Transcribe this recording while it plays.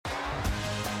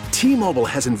T-Mobile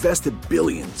has invested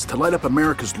billions to light up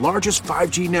America's largest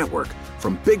 5G network,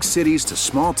 from big cities to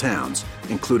small towns,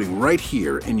 including right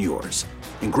here in yours.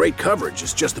 And great coverage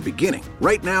is just the beginning.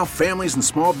 Right now, families and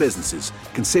small businesses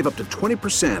can save up to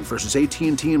 20% versus AT&T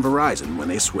and Verizon when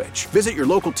they switch. Visit your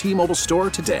local T-Mobile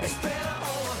store today.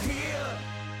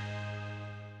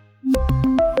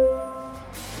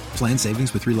 Plan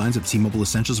savings with 3 lines of T-Mobile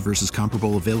Essentials versus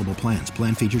comparable available plans.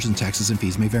 Plan features and taxes and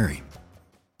fees may vary.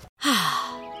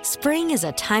 Spring is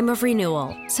a time of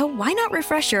renewal, so why not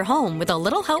refresh your home with a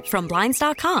little help from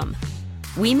Blinds.com?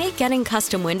 We make getting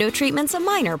custom window treatments a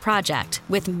minor project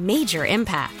with major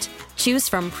impact. Choose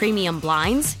from premium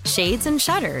blinds, shades, and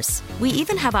shutters. We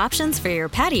even have options for your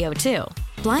patio, too.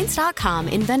 Blinds.com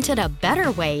invented a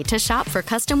better way to shop for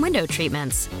custom window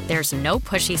treatments. There's no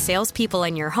pushy salespeople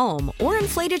in your home or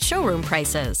inflated showroom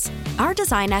prices. Our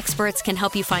design experts can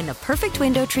help you find the perfect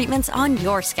window treatments on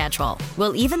your schedule.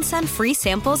 We'll even send free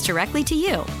samples directly to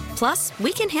you. Plus,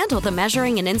 we can handle the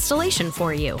measuring and installation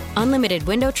for you. Unlimited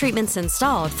window treatments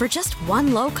installed for just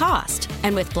one low cost.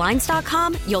 And with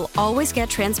Blinds.com, you'll always get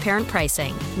transparent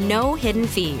pricing. No hidden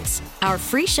fees. Our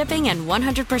free shipping and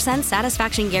 100%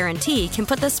 satisfaction guarantee can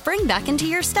put the spring back into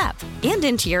your step and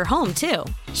into your home, too.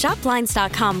 Shop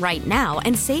Blinds.com right now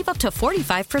and save up to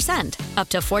 45%. Up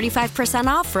to 45%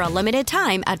 off for a limited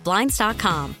time at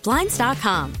Blinds.com.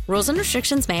 Blinds.com. Rules and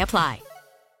restrictions may apply.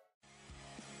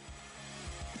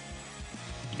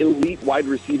 Elite wide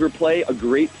receiver play, a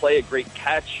great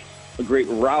catch, a great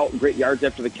route, great yards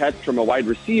after the catch from a wide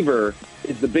receiver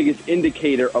is the biggest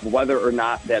indicator of whether or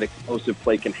not that explosive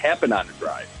play can happen on a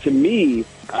drive. To me,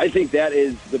 I think that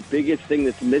is the biggest thing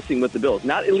that's missing with the Bills.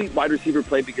 Not elite wide receiver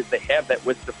play because they have that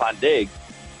with Stephon Diggs.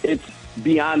 It's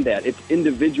beyond that. It's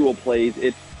individual plays.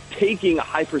 It's taking a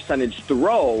high percentage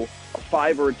throw, a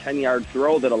 5 or a 10-yard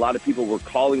throw that a lot of people were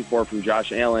calling for from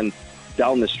Josh Allen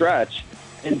down the stretch,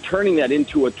 and turning that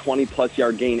into a 20-plus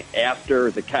yard gain after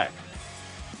the catch.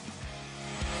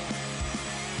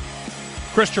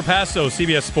 Chris Trapasso,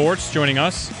 CBS Sports, joining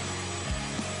us.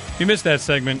 If you missed that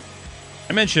segment,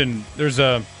 I mentioned there's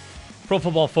a Pro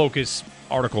Football Focus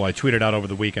article I tweeted out over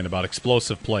the weekend about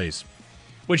explosive plays,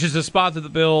 which is a spot that the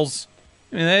Bills,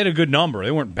 I mean, they had a good number.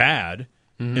 They weren't bad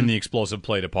in the explosive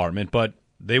play department, but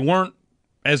they weren't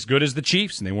as good as the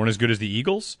Chiefs, and they weren't as good as the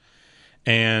Eagles.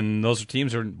 And those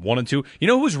teams are 1 and 2. You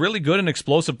know who was really good in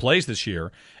explosive plays this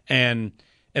year? And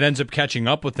it ends up catching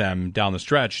up with them down the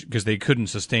stretch because they couldn't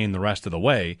sustain the rest of the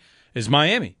way, is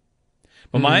Miami.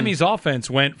 But Miami's offense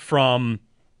went from,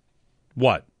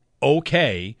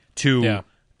 okay to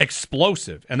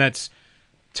explosive. And that's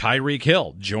Tyreek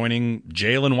Hill joining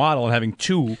Jalen Waddle and having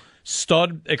 2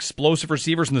 stud explosive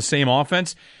receivers in the same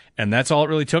offense. And that's all it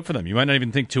really took for them. You might not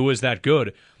even think Tua is that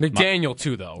good. McDaniel,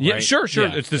 too, though. Right? Yeah, sure.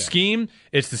 Yeah, it's the scheme,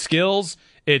 it's the skills,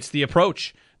 it's the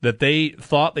approach that they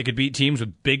thought they could beat teams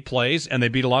with big plays, and they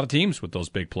beat a lot of teams with those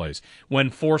big plays. When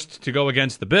forced to go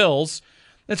against the Bills,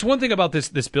 that's one thing about this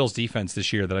Bills defense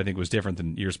this year that I think was different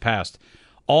than years past.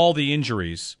 All the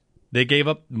injuries, they gave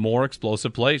up more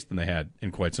explosive plays than they had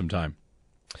in quite some time.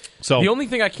 So the only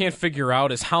thing I can't figure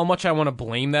out is how much I want to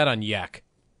blame that on Yak.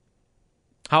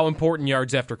 How important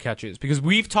yards after catch is. Because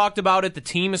we've talked about it, the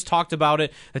team has talked about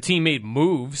it, the team made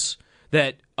moves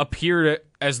that appeared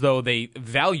as though they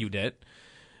valued it.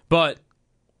 But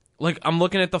I'm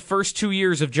looking at the first 2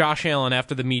 years of Josh Allen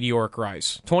after the meteoric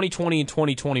rise, 2020 and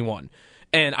 2021.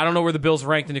 And I don't know where the Bills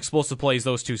ranked in explosive plays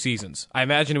those 2 seasons. I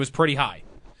imagine it was pretty high.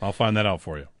 I'll find that out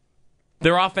for you.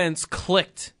 Their offense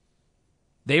clicked.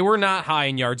 They were not high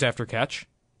in yards after catch.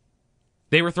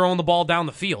 They were throwing the ball down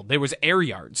the field. There was air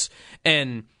yards.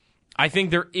 And I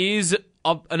think there is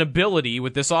an ability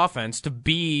with this offense to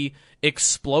be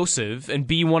explosive and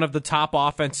be one of the top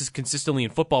offenses consistently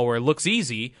in football where it looks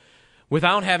easy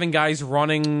without having guys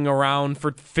running around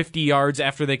for 50 yards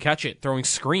after they catch it, throwing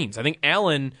screens. I think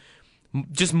Allen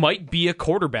just might be a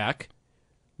quarterback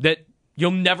that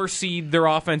you'll never see their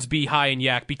offense be high in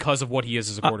Yak because of what he is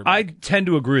as a quarterback. I tend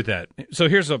to agree with that. So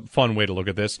here's a fun way to look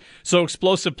at this. So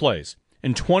explosive plays.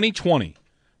 In 2020,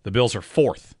 the Bills are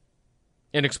 4th.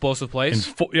 In explosive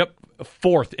plays?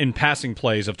 Fourth in passing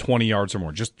plays of 20 yards or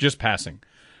more. Just passing.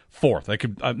 4th.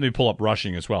 Let me pull up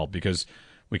rushing as well because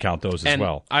we count those as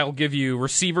well. I'll give you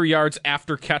receiver yards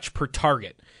after catch per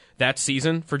target. That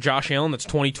season for Josh Allen, that's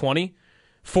 2020,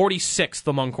 46th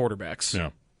among quarterbacks. Yeah.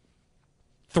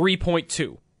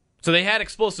 3.2. So they had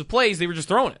explosive plays. They were just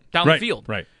throwing it down the field.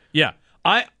 Right. Yeah.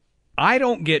 I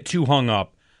don't get too hung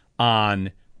up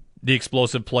on the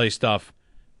explosive play stuff.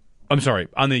 I'm sorry,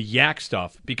 on the Yak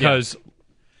stuff because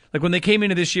when they came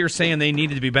into this year saying they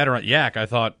needed to be better at Yak, I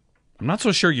thought, I'm not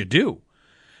so sure you do.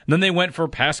 And then they went for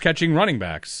pass-catching running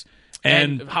backs.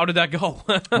 And how did that go?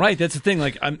 Right, that's the thing.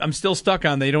 Like, I'm still stuck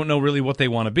on they don't know really what they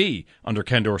want to be under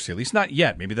Ken Dorsey, at least not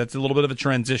yet. Maybe that's a little bit of a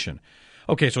transition.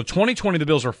 Okay, so 2020, the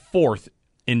Bills are 4th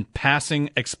in passing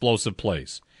explosive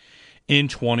plays. In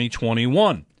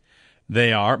 2021,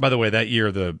 they are, by the way, that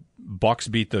year the Bucs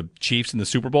beat the Chiefs in the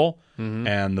Super Bowl,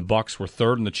 and the Bucs were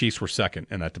 3rd and the Chiefs were 2nd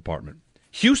in that department.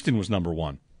 Houston was number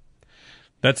 1.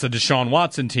 That's a Deshaun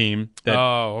Watson team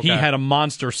that he had a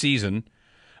monster season.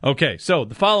 Okay, so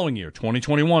the following year,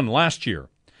 2021, last year,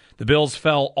 the Bills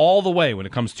fell all the way when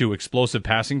it comes to explosive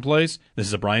passing plays. This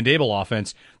is a Brian Daboll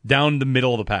offense, down the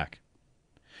middle of the pack.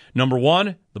 Number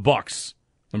 1, the Bucs.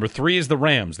 Number 3 is the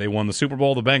Rams. They won the Super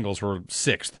Bowl. The Bengals were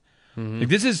 6th. Like,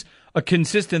 this is a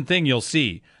consistent thing you'll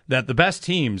see, that the best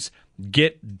teams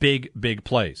get big, big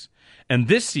plays. And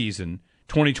this season,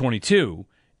 2022,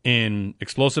 in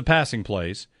explosive passing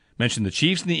plays, mentioned the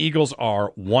Chiefs and the Eagles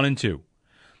are 1 and 2.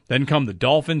 Then come the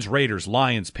Dolphins, Raiders,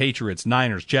 Lions, Patriots,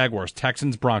 Niners, Jaguars,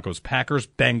 Texans, Broncos, Packers,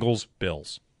 Bengals,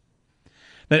 Bills.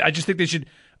 I just think they should.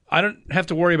 I don't have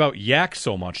to worry about yak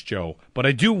so much, Joe, but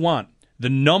I do want the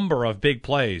number of big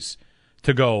plays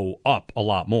to go up a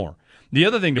lot more. The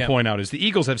other thing to point out is the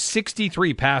Eagles have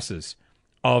 63 passes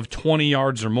of 20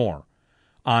 yards or more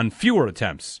on fewer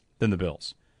attempts than the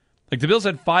Bills. Like, the Bills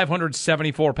had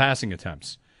 574 passing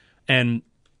attempts, and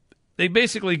they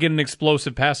basically get an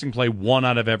explosive passing play 1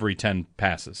 out of every 10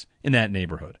 passes in that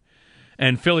neighborhood.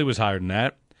 And Philly was higher than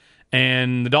that,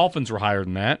 and the Dolphins were higher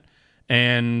than that.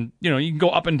 And, you can go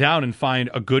up and down and find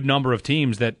a good number of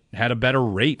teams that had a better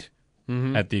rate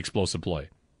at the explosive play.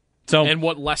 So, and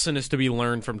what lesson is to be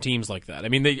learned from teams like that? I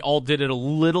mean, they all did it a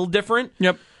little different.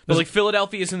 Yep. But like,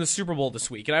 Philadelphia is in the Super Bowl this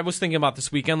week, and I was thinking about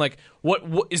this weekend, like, what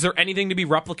is there anything to be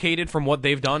replicated from what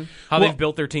they've done, how they've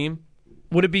built their team?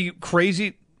 Would it be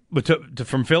crazy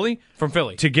from Philly? From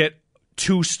Philly. To get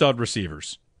 2 stud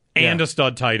receivers and a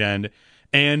stud tight end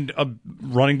and a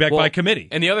running back by committee.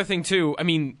 And the other thing, too, I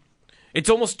mean, it's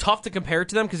almost tough to compare it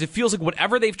to them because it feels like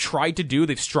whatever they've tried to do,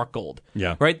 they've struck gold.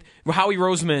 Yeah. Right? Howie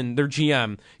Roseman, their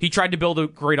GM, he tried to build a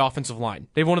great offensive line.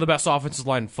 They have one of the best offensive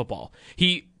line in football.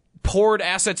 He poured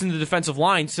assets into the defensive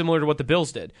line similar to what the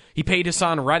Bills did. He paid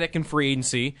Hassan Reddick in free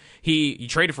agency. He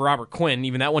traded for Robert Quinn.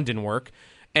 Even that one didn't work.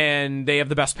 And they have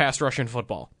the best pass rush in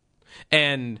football.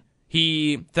 And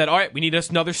he said, all right, we need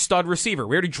another stud receiver.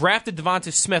 We already drafted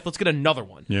Devonta Smith. Let's get another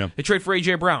one. Yeah. They trade for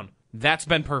A.J. Brown. That's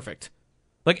been perfect.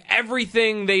 Like,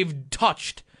 everything they've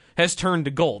touched has turned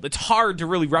to gold. It's hard to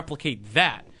really replicate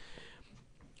that.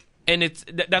 And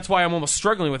that's why I'm almost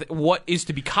struggling with what is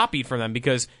to be copied from them,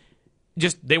 because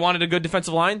just they wanted a good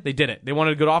defensive line, they did it. They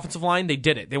wanted a good offensive line, they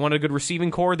did it. They wanted a good receiving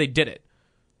core, they did it.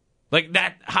 Like,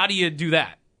 that, how do you do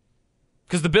that?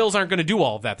 Because the Bills aren't going to do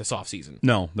all of that this offseason.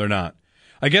 No, they're not.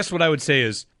 I guess what I would say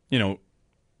is,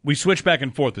 we switch back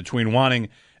and forth between wanting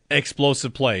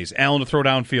explosive plays, Allen to throw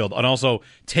downfield, and also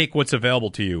take what's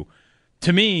available to you.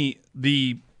 To me,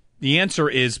 the answer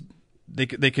is they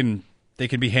can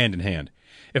be hand in hand.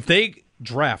 If they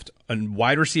draft a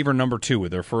wide receiver number 2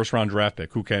 with their first-round draft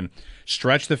pick who can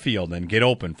stretch the field and get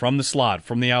open from the slot,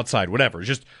 from the outside, whatever,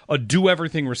 just a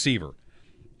do-everything receiver,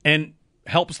 and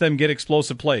helps them get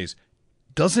explosive plays,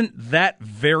 doesn't that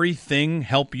very thing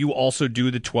help you also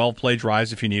do the 12-play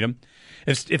drives if you need them?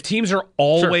 If teams are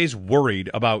always worried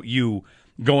about you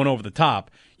going over the top,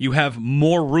 you have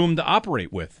more room to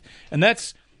operate with. And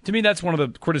to me, that's one of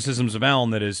the criticisms of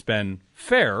Allen that has been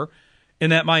fair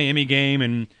in that Miami game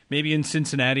and maybe in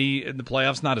Cincinnati in the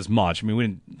playoffs, not as much. I mean, we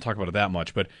didn't talk about it that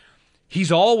much, but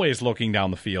he's always looking down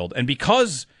the field. And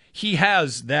because he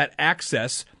has that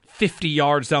access 50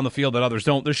 yards down the field that others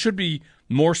don't, there should be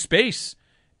more space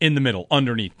in the middle,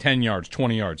 underneath, 10 yards,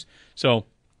 20 yards. So,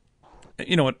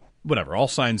 you know what? Whatever. All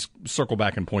signs circle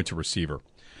back and point to receiver.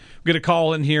 We're going to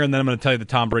call in here, and then I'm going to tell you the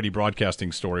Tom Brady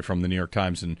broadcasting story from the New York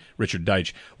Times and Richard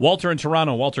Deitch. Walter in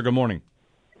Toronto. Walter, good morning.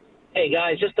 Hey,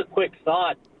 guys, just a quick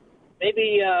thought.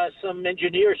 Maybe some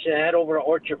engineers should head over to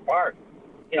Orchard Park,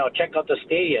 check out the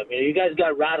stadium. You guys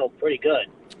got rattled pretty good.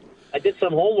 I did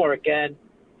some homework, and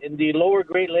in the lower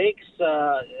Great Lakes,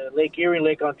 Lake Erie,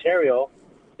 Lake Ontario,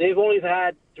 they've only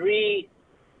had 3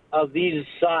 of these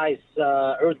size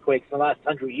earthquakes in the last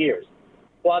 100 years.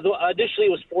 Well, initially it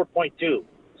was 4.2,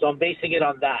 so I'm basing it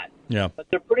on that. Yeah. But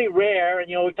they're pretty rare, and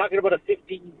we're talking about a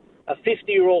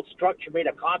 50-year-old structure made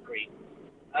of concrete.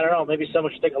 I don't know, maybe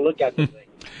someone should take a look at this thing.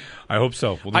 I hope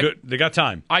so. Well, they got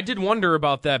time. I did wonder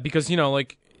about that because,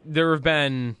 there have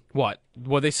been, what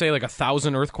they say,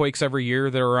 1,000 earthquakes every year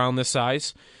that are around this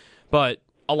size. But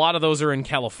a lot of those are in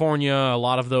California. A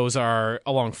lot of those are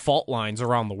along fault lines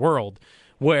around the world,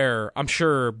 where I'm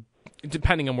sure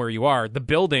depending on where you are, the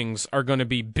buildings are going to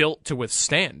be built to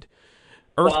withstand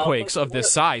earthquakes of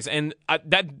this size. And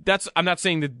that's I'm not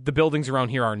saying that the buildings around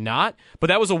here are not, but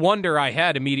that was a wonder I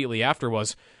had immediately after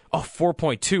was,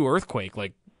 4.2 earthquake.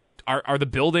 Like, are the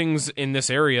buildings in this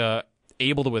area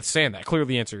able to withstand that? Clearly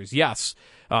the answer is yes.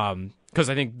 Because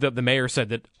I think the mayor said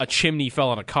that a chimney fell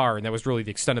on a car, and that was really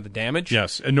the extent of the damage.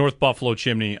 Yes, a North Buffalo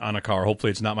chimney on a car.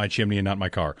 Hopefully it's not my chimney and not my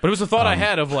car. But it was a thought I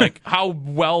had of, like, how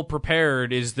well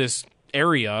prepared is this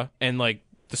area and, like,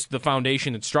 the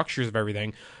foundation and structures of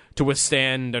everything to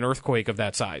withstand an earthquake of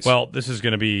that size. Well, this is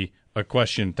going to be a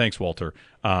question. Thanks, Walter.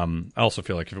 I also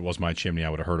feel like if it was my chimney, I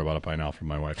would have heard about it by now from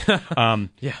my wife.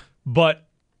 Yeah. But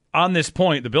on this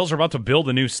point, the Bills are about to build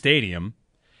a new stadium.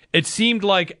 It seemed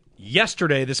like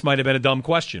yesterday this might have been a dumb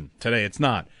question. Today it's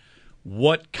not.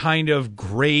 What kind of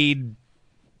grade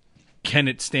can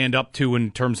it stand up to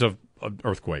in terms of an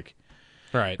earthquake?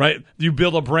 Right. You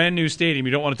build a brand new stadium,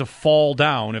 you don't want it to fall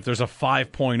down if there's a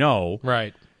 5.0.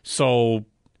 Right. So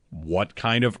what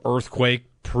kind of earthquake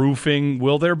proofing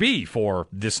will there be for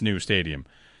this new stadium?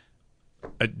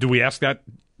 Do we ask that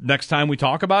next time we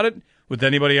talk about it with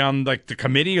anybody on, like, the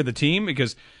committee or the team?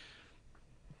 Because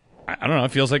I don't know.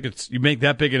 It feels like you make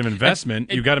that big of an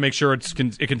investment. You've got to make sure it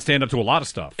can stand up to a lot of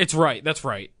stuff. It's right. That's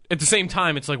right. At the same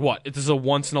time, it's like, what? This is a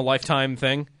once-in-a-lifetime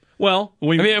thing? Well, I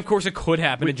mean, of course it could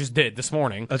happen. It just did this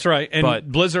morning. That's right.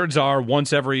 And blizzards are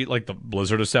once every, like the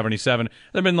blizzard of 77.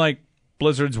 They've been like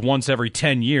blizzards once every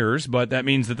 10 years, but that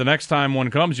means that the next time one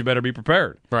comes, you better be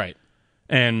prepared. Right.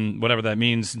 And whatever that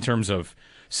means in terms of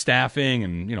staffing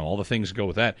and, all the things that go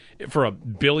with that. For a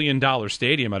 $1 billion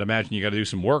stadium, I'd imagine you got to do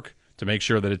some work to make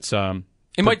sure that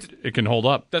it can hold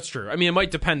up. That's true. I mean, it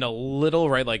might depend a little,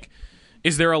 right? Like,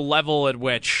 is there a level at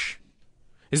which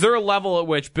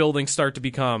buildings start to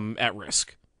become at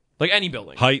risk? Like any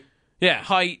building. Height. Yeah,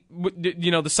 height,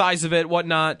 the size of it,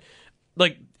 whatnot.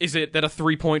 Like, is it that a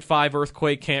 3.5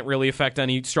 earthquake can't really affect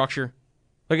any structure?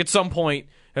 Like, at some point,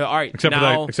 all right, except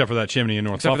for that chimney in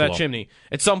North Buffalo. Except for that chimney.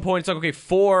 At some point, it's like, okay,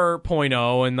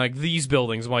 4.0, and, like, these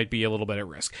buildings might be a little bit at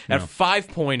risk. At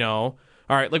 5.0, all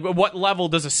right, like, what level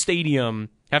does a stadium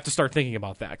have to start thinking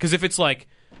about that? Because if it's, like,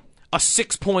 a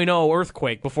 6.0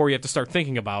 earthquake before you have to start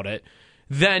thinking about it,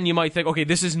 then you might think, okay,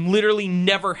 this has literally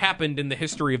never happened in the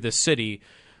history of this city.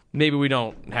 Maybe we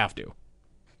don't have to.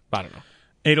 I don't know.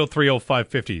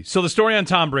 803-0550. So the story on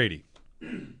Tom Brady.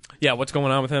 Yeah, what's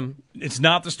going on with him? It's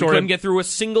not the story. We couldn't get through a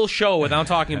single show without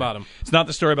talking about him. It's not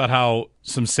the story about how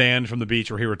some sand from the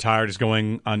beach where he retired is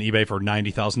going on eBay for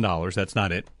 $90,000. That's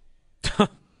not it.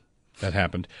 That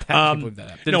happened. I can't believe that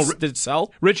happened. Did it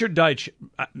sell? Richard Deitch,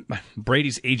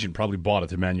 Brady's agent, probably bought it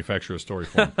to manufacture a story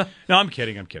for him. No, I'm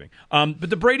kidding. But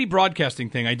the Brady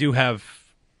broadcasting thing, I do have,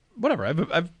 whatever,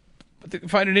 I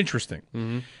find it interesting.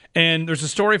 Mm-hmm. And there's a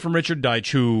story from Richard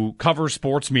Deitch, who covers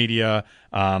sports media,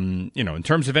 in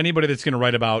terms of anybody that's going to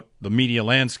write about the media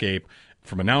landscape,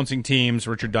 from announcing teams,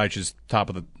 Richard Deitch is top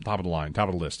of the line, top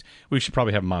of the list. We should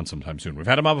probably have him on sometime soon. We've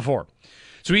had him on before.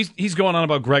 So he's going on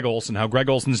about Greg Olsen, how Greg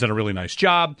Olsen's done a really nice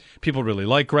job. People really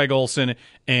like Greg Olsen.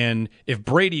 And if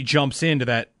Brady jumps into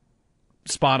that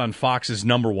spot on Fox's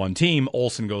number one team,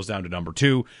 Olsen goes down to number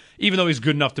two. Even though he's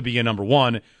good enough to be a number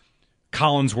one,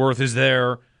 Collinsworth is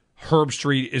there. Herb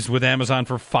Street is with Amazon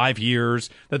for 5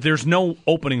 years. That there's no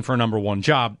opening for a number one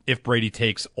job if Brady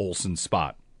takes Olsen's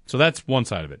spot. So that's one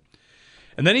side of it.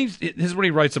 And then this is what he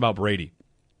writes about Brady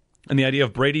and the idea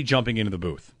of Brady jumping into the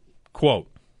booth. Quote,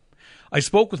 I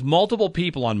spoke with multiple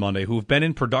people on Monday who have been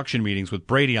in production meetings with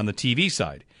Brady on the TV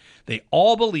side. They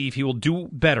all believe he will do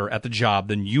better at the job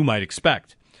than you might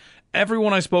expect.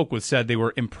 Everyone I spoke with said they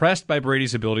were impressed by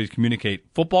Brady's ability to communicate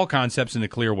football concepts in a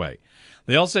clear way.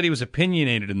 They all said he was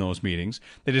opinionated in those meetings.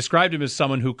 They described him as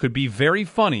someone who could be very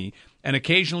funny and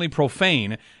occasionally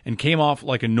profane and came off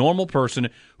like a normal person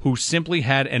who simply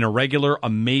had an irregular,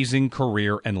 amazing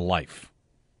career and life.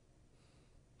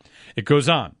 It goes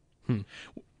on.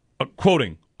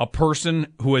 Quoting, a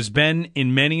person who has been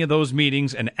in many of those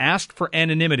meetings and asked for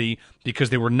anonymity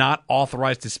because they were not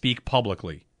authorized to speak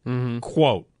publicly. Mm-hmm.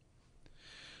 Quote,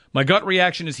 my gut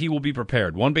reaction is he will be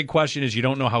prepared. One big question is you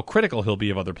don't know how critical he'll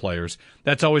be of other players.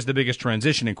 That's always the biggest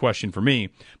transition in question for me.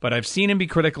 But I've seen him be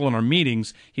critical in our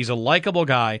meetings. He's a likable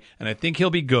guy, and I think he'll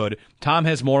be good. Tom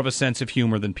has more of a sense of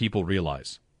humor than people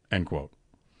realize. End quote.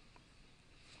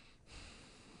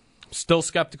 Still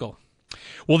skeptical.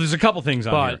 Well, there's a couple things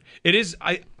on here. It is,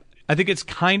 I think it's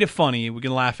kind of funny, we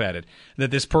can laugh at it,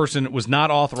 that this person was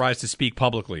not authorized to speak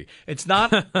publicly. It's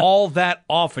not all that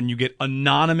often you get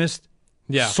anonymous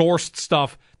sourced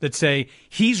stuff that say,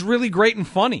 he's really great and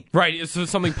funny. Right, it's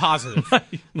something positive.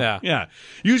 Yeah.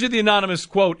 Usually the anonymous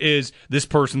quote is, this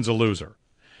person's a loser.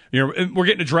 We're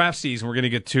getting to draft season. We're going to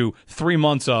get to 3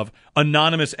 months of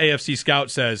anonymous AFC scout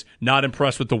says not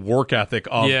impressed with the work ethic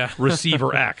of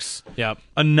receiver X. Yep.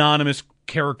 Anonymous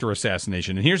character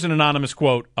assassination. And here's an anonymous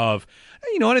quote of,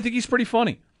 hey, you know what? I think he's pretty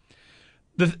funny.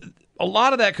 A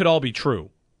lot of that could all be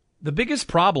true. The biggest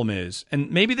problem is, and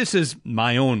maybe this is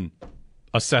my own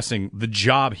assessing the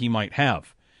job he might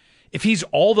have. If he's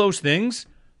all those things,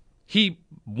 he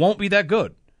won't be that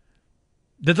good.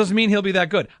 That doesn't mean he'll be that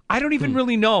good. I don't even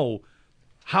really know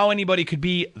how anybody could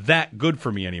be that good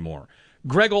for me anymore.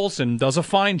 Greg Olsen does a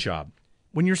fine job.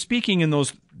 When you're speaking in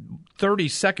those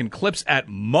 30-second clips at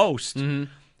most, I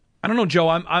don't know, Joe,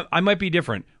 I might be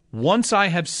different. Once I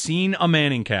have seen a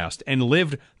Manning cast and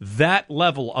lived that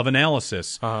level of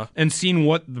analysis and seen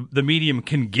what the medium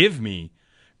can give me,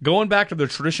 going back to the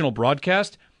traditional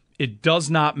broadcast, it does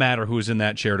not matter who's in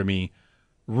that chair to me,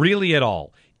 really at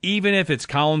all. Even if it's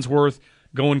Collinsworth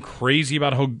going crazy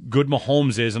about how good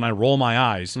Mahomes is and I roll my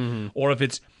eyes, or if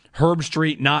it's Herb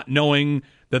Street not knowing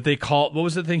that they call, what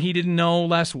was the thing he didn't know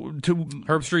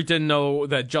Herb Street didn't know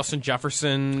that Justin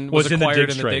Jefferson was acquired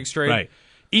in the dig straight. Right.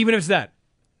 Even if it's that,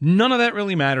 none of that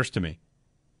really matters to me.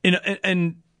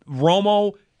 And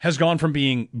Romo has gone from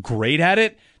being great at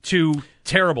it to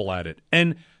terrible at it.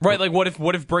 And right, like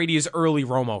what if Brady is early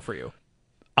Romo for you?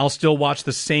 I'll still watch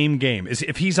the same game.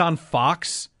 If he's on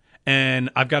Fox and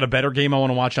I've got a better game I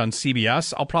want to watch on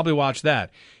CBS, I'll probably watch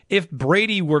that. If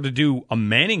Brady were to do a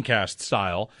Manning cast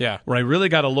style, where I really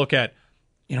got to look at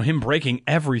him breaking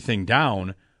everything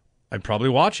down, I'd probably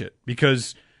watch it,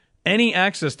 because any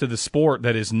access to the sport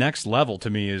that is next level to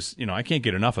me is, I can't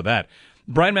get enough of that.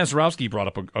 Brian Mazurowski brought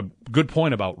up a good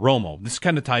point about Romo. This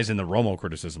kind of ties in the Romo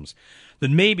criticisms. That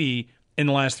maybe in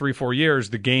the last 3-4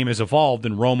 years, the game has evolved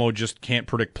and Romo just can't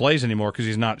predict plays anymore because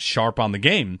he's not sharp on the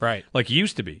game like he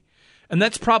used to be. And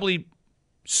that's probably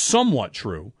somewhat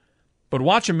true. But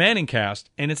watch a Manning cast,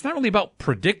 and it's not really about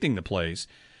predicting the plays.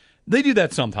 They do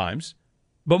that sometimes,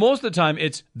 but most of the time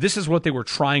this is what they were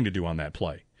trying to do on that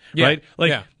play. Right?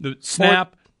 Like the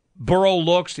snap, Burrow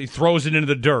looks, he throws it into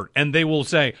the dirt, and they will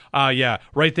say,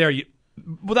 right there,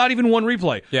 without even one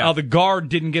replay. The guard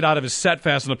didn't get out of his set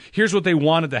fast enough. Here's what they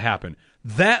wanted to happen.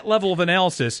 That level of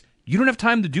analysis, you don't have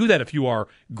time to do that if you are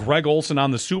Greg Olsen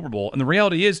on the Super Bowl. And the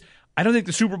reality is, I don't think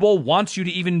the Super Bowl wants you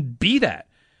to even be that.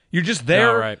 You're just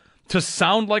there to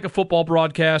sound like a football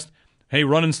broadcast. Hey,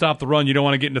 run and stop the run. You don't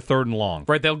want to get into 3rd and long.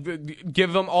 Right, they'll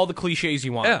give them all the cliches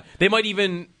you want. Yeah. They might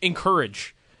even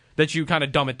encourage that you kind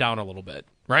of dumb it down a little bit,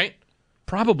 right?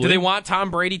 Probably. Do they want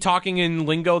Tom Brady talking in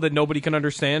lingo that nobody can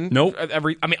understand? Nope.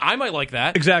 I might like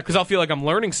that. Exactly. Because I'll feel like I'm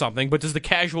learning something, but does the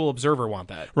casual observer want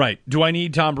that? Right. Do I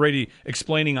need Tom Brady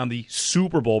explaining on the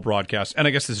Super Bowl broadcast, and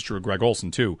I guess this is true of Greg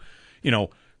Olsen too,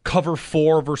 cover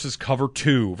 4 versus cover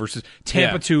 2 versus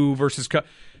Tampa 2 versus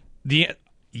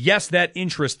yes, that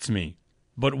interests me.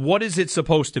 But what is it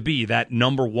supposed to be, that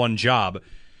number one job?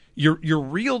 Your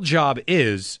real job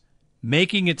is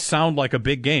making it sound like a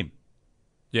big game.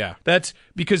 Yeah. That's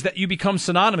because you become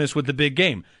synonymous with the big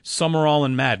game. Summerall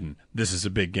and Madden, this is a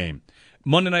big game.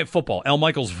 Monday Night Football, Al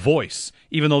Michaels' voice,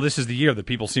 even though this is the year that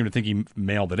people seem to think he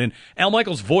mailed it in, Al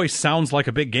Michaels' voice sounds like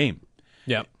a big game.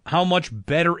 Yeah. How much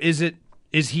better is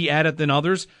he at it than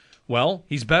others? Well,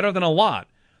 he's better than a lot,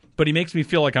 but he makes me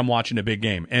feel like I'm watching a big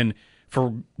game. And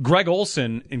for Greg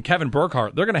Olsen and Kevin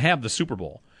Burkhardt, they're going to have the Super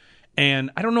Bowl.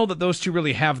 And I don't know that those two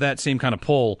really have that same kind of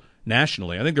pull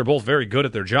nationally. I think they're both very good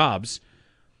at their jobs.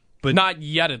 But not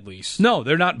yet, at least. No,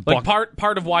 they're not. Like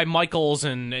part of why Michaels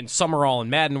and Summerall and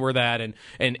Madden were that, and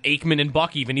Aikman and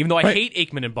Buck even though I hate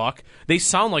Aikman and Buck, they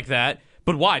sound like that.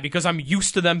 But why? Because I'm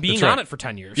used to them being on it for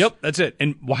 10 years. Yep, that's it.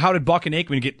 And how did Buck and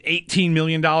Aikman get $18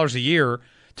 million a year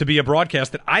to be a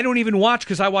broadcast that I don't even watch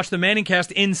because I watch the Manning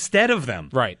cast instead of them?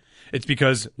 Right. It's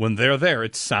because when they're there,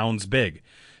 it sounds big.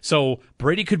 So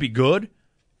Brady could be good.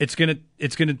 It's gonna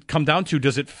come down to,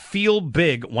 does it feel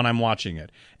big when I'm watching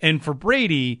it? And for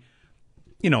Brady,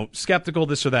 skeptical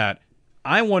this or that,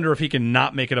 I wonder if he can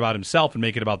not make it about himself and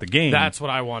make it about the game. That's what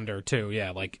I wonder too.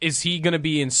 Yeah, like, is he going to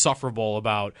be insufferable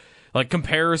about like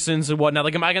comparisons and whatnot?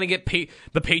 Like, am I going to get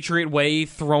the Patriot way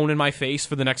thrown in my face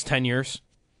for the next 10 years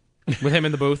with him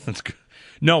in the booth? That's good.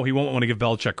 No, he won't want to give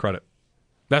Belichick credit.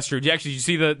 That's true. Did you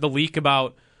see the leak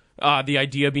about the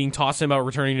idea being tossed about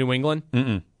returning to New England?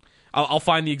 Mm-mm. I'll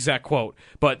find the exact quote,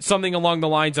 but something along the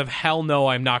lines of, hell no,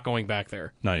 I'm not going back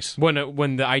there. Nice. When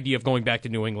the idea of going back to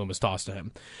New England was tossed to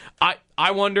him.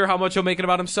 I wonder how much he'll make it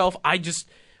about himself. I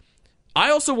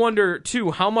also wonder,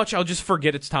 too, how much I'll just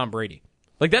forget it's Tom Brady.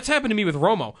 Like, that's happened to me with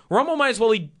Romo. Romo might as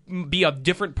well be a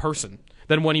different person.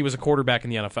 than when he was a quarterback in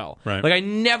the NFL. Right. Like, I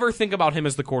never think about him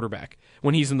as the quarterback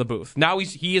when he's in the booth. Now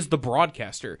he is the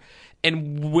broadcaster.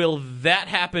 And will that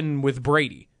happen with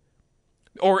Brady?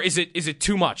 Or is it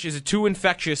too much? Is it too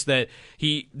infectious that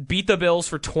he beat the Bills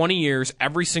for 20 years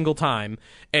every single time,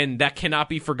 and that cannot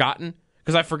be forgotten?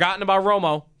 Because I've forgotten about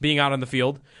Romo being out on the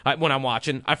field when I'm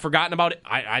watching. I've forgotten about it.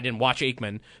 I didn't watch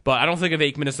Aikman, but I don't think of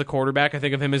Aikman as the quarterback. I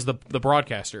think of him as the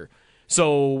broadcaster.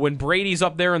 So when Brady's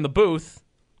up there in the booth,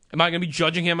 am I going to be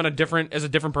judging him as a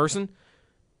different person?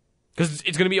 Because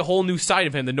it's going to be a whole new side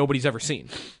of him that nobody's ever seen.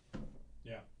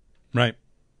 Yeah. Right.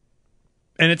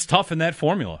 And it's tough in that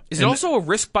formula. Is it also a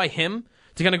risk by him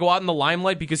to kind of go out in the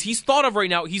limelight? Because he's thought of right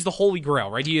now, he's the holy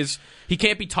grail, right? He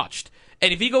can't be touched.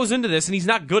 And if he goes into this and he's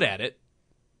not good at it,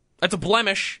 that's a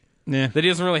blemish that he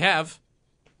doesn't really have.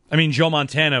 I mean, Joe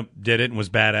Montana did it and was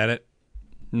bad at it.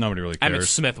 Nobody really cares. Emmitt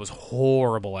Smith was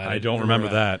horrible at it. I don't remember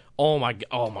that. Oh my!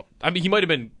 I mean, he might have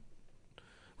been.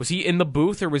 Was he in the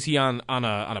booth or was he on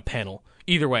a panel?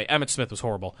 Either way, Emmitt Smith was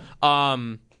horrible.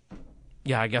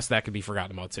 Yeah, I guess that could be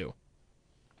forgotten about too.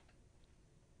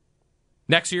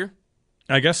 Next year?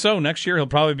 I guess so. Next year he'll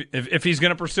probably be, if he's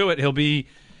going to pursue it, he'll be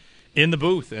in the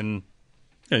booth, and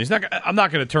he's not. I'm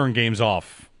not going to turn games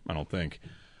off. I don't think,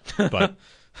 but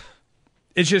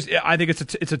it's just. I think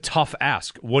it's a tough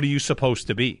ask. What are you supposed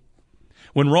to be?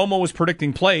 When Romo was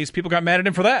predicting plays, people got mad at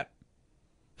him for that.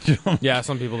 Yeah,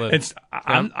 some people did.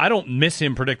 I don't miss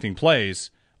him predicting plays.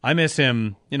 I miss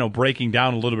him, breaking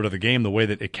down a little bit of the game the way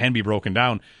that it can be broken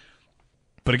down.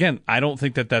 But again, I don't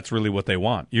think that that's really what they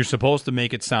want. You're supposed to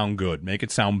make it sound good, make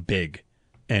it sound big.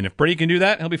 And if Brady can do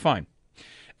that, he'll be fine.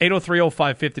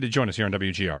 803-0550 to join us here on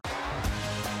WGR.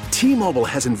 T-Mobile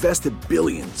has invested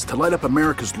billions to light up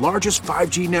America's largest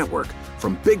 5G network,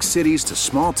 from big cities to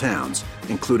small towns,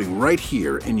 including right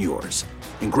here in yours.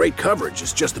 And great coverage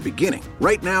is just the beginning.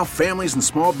 Right now, families and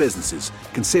small businesses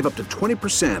can save up to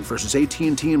 20% versus AT&T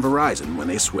and Verizon when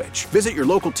they switch. Visit your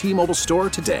local T-Mobile store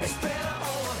today.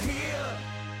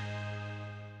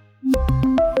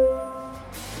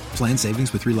 Plan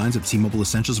savings with 3 lines of T-Mobile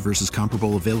Essentials versus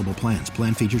comparable available plans.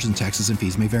 Plan features and taxes and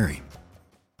fees may vary.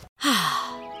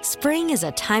 Spring is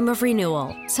a time of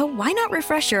renewal, so why not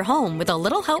refresh your home with a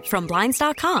little help from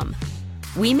Blinds.com?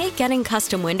 We make getting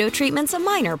custom window treatments a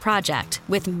minor project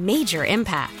with major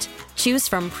impact. Choose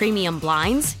from premium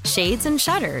blinds, shades, and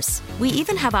shutters. We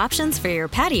even have options for your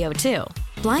patio, too.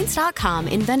 Blinds.com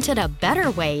invented a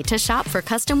better way to shop for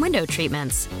custom window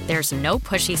treatments. There's no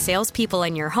pushy salespeople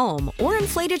in your home or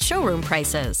inflated showroom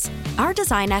prices. Our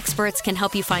design experts can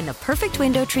help you find the perfect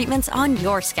window treatments on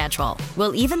your schedule.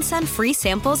 We'll even send free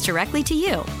samples directly to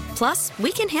you. Plus,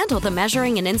 we can handle the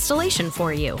measuring and installation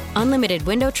for you. Unlimited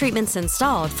window treatments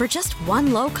installed for just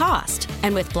one low cost.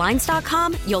 And with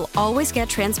Blinds.com, you'll always get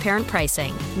transparent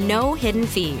pricing. No hidden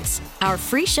fees. Our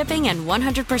free shipping and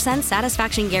 100%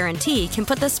 satisfaction guarantee can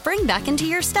put the spring back into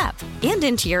your step and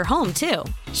into your home, too.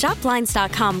 Shop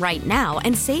Blinds.com right now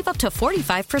and save up to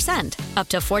 45%. Up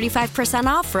to 45%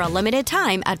 off for a limited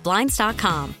time at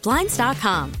Blinds.com.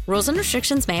 Blinds.com. Rules and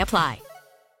restrictions may apply.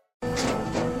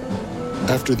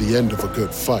 After the end of a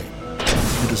good fight,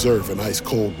 you deserve an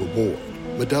ice-cold reward.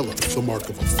 Modelo is the mark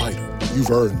of a fighter. You've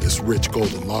earned this rich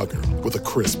golden lager with a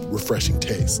crisp, refreshing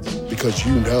taste. Because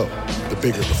you know, the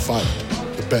bigger the fight,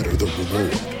 the better the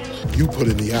reward. You put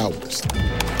in the hours,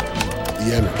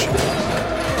 the energy,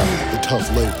 the tough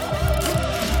labor.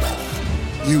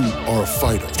 You are a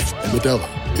fighter, and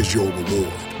Modelo is your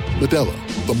reward.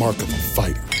 Modelo, the mark of a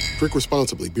fighter. Drink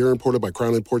responsibly. Beer imported by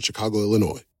Crown Imports, Chicago,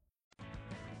 Illinois.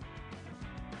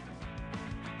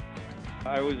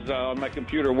 I was on my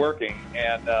computer working,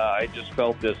 and I just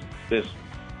felt this.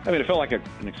 I mean, it felt like an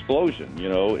explosion.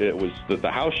 It was the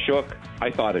house shook.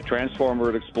 I thought a transformer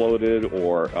had exploded,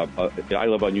 or I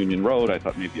live on Union Road. I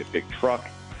thought maybe a big truck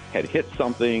had hit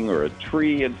something, or a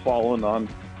tree had fallen on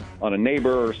a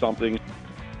neighbor or something.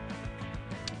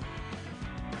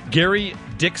 Gary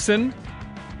Dixon,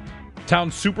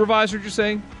 town supervisor, you're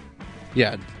saying?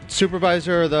 Yeah,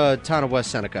 supervisor of the town of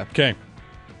West Seneca. Okay.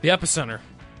 The epicenter.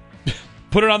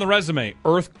 Put it on the resume.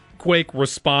 Earthquake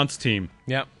response team.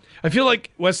 Yep. I feel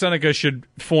like West Seneca should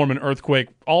form an earthquake,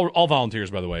 all volunteers,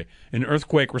 by the way, an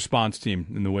earthquake response team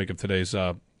in the wake of today's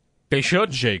they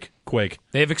should. Jake Quake.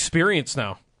 They have experience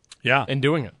now. Yeah. In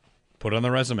doing it. Put it on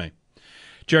the resume.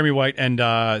 Jeremy White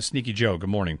and Sneaky Joe, good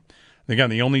morning. Again,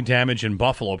 the only damage in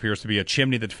Buffalo appears to be a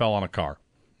chimney that fell on a car.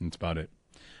 That's about it.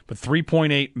 But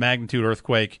 3.8 magnitude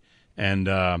earthquake, and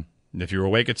if you were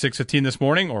awake at 6:15 this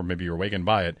morning, or maybe you were awakened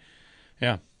by it,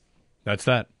 yeah, that's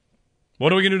that.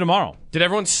 What are we going to do tomorrow? Did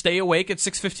everyone stay awake at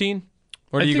 6:15?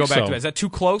 Or do you go back to bed? Is that too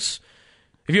close?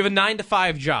 If you have a 9 to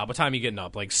 5 job, what time are you getting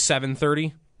up? Like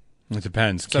 7:30? It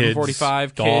depends.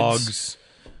 7:45. Dogs. Kids.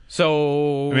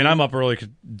 So I mean, I'm up early because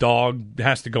dog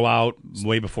has to go out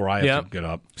way before I have to get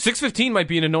up. 6:15 might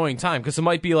be an annoying time because it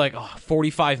might be like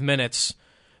 45 minutes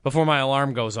before my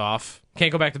alarm goes off.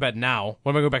 Can't go back to bed now.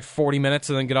 What am I going to go back 40 minutes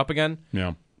and then get up again?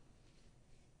 Yeah.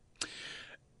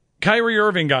 Kyrie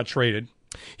Irving got traded.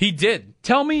 He did.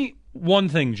 Tell me one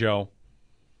thing, Joe.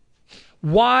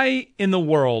 Why in the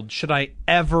world should I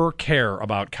ever care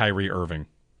about Kyrie Irving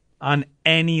on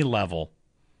any level?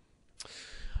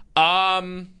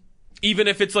 Even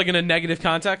if it's like in a negative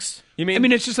context, you mean? I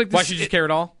mean, it's just like this, why should you just care at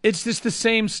all? It's just the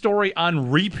same story on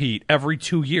repeat every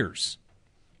 2 years.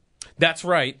 That's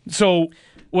right. So,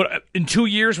 what in 2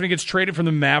 years when he gets traded from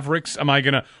the Mavericks, am I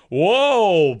gonna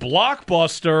whoa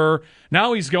blockbuster?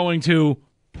 Now he's going to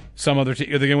some other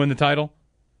team. Are they gonna win the title?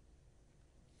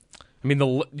 I mean,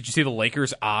 did you see the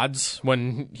Lakers' odds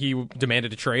when he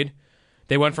demanded a trade?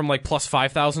 They went from like plus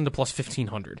 5,000 to plus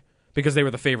 1,500 because they were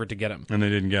the favorite to get him, and they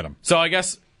didn't get him. So I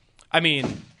guess, I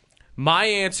mean, my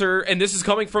answer, and this is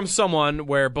coming from someone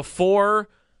where before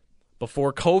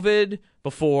COVID,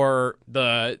 before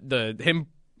the him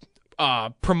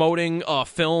promoting a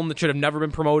film that should have never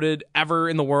been promoted ever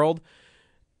in the world,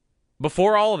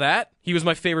 before all of that, he was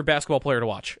my favorite basketball player to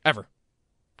watch ever.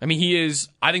 I mean, he is,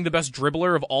 I think, the best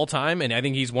dribbler of all time, and I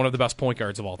think he's one of the best point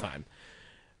guards of all time.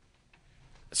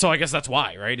 So I guess that's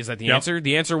why, right? Is that the answer?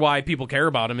 The answer why people care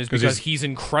about him is because he's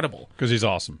incredible. Because he's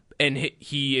awesome. And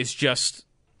he is just...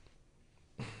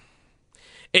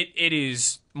 It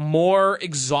is more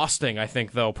exhausting, I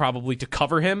think, though, probably to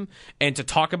cover him and to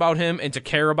talk about him and to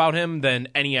care about him than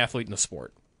any athlete in the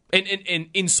sport.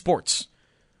 In sports.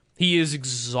 He is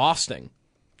exhausting.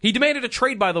 He demanded a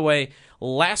trade, by the way,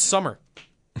 last summer.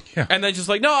 Yeah. And then just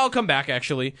like, no, I'll come back,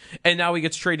 actually. And now he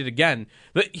gets traded again.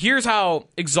 But here's how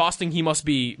exhausting he must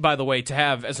be, by the way, to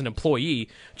have as an employee.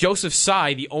 Joseph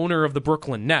Tsai, the owner of the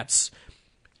Brooklyn Nets,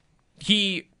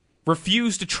 he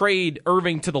refused to trade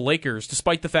Irving to the Lakers,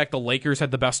 despite the fact the Lakers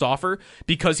had the best offer,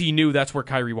 because he knew that's where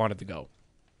Kyrie wanted to go.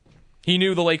 He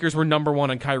knew the Lakers were number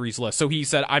one on Kyrie's list. So he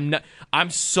said, I'm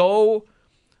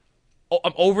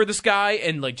over this guy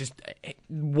and like just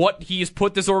what he has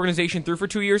put this organization through for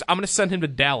 2 years. I'm going to send him to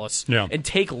Dallas and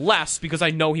take less because I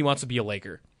know he wants to be a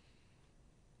Laker.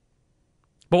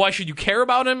 But why should you care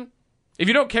about him? If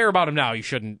you don't care about him now, you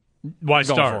shouldn't. Why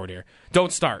go start? Forward here.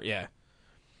 Don't start, yeah.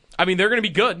 I mean, they're going to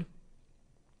be good.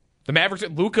 The Mavericks,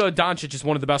 Luka Doncic is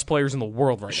one of the best players in the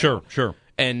world right now. Sure.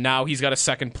 And now he's got a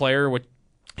second player, which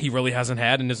he really hasn't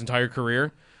had in his entire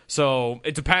career. So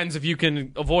it depends if you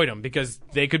can avoid them, because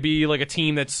they could be like a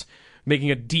team that's making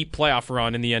a deep playoff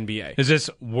run in the NBA. Is this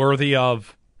worthy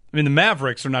of... I mean, the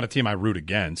Mavericks are not a team I root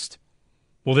against.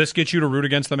 Will this get you to root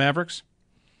against the Mavericks?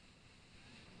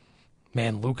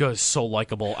 Man, Luka is so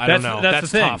likable. I don't know. That's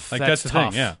the thing. tough. Like, that's the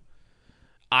tough. thing, yeah.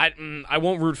 I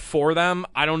won't root for them.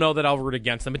 I don't know that I'll root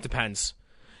against them. It depends.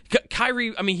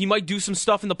 Kyrie, I mean, he might do some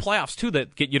stuff in the playoffs, too,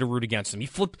 that get you to root against him.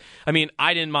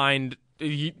 I didn't mind...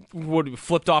 He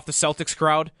flipped off the Celtics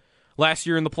crowd last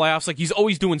year in the playoffs. Like, he's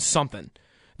always doing something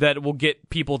that will get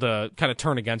people to kind of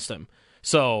turn against him.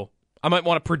 So I might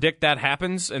want to predict that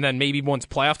happens, and then maybe once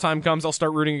playoff time comes, I'll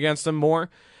start rooting against him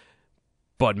more.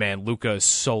 But man, Luka is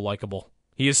so likable.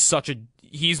 He's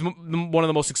one of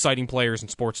the most exciting players in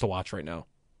sports to watch right now.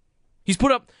 He's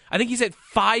put up, I think he's had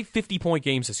 5 50-point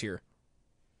games this year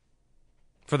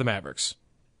for the Mavericks.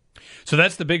 So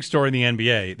that's the big story in the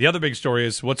NBA. The other big story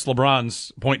is, what's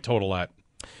LeBron's point total at?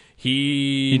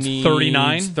 He needs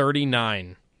 39?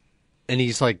 39. And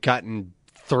he's like gotten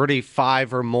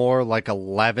 35 or more like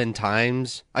 11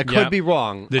 times. I could be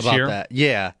wrong this about year? that.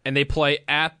 Yeah. And they play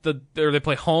they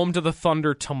play home to the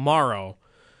Thunder tomorrow.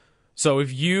 So if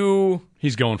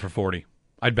he's going for 40.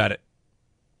 I'd bet it.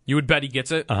 You would bet he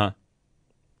gets it? Uh-huh.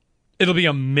 It'll be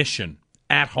a mission.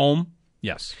 At home?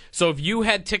 Yes. So if you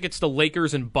had tickets to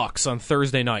Lakers and Bucks on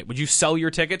Thursday night, would you sell your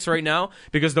tickets right now?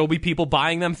 Because there'll be people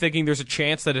buying them thinking there's a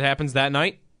chance that it happens that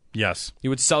night? Yes.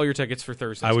 You would sell your tickets for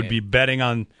Thursday. I would be betting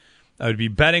on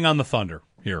the Thunder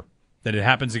here. That it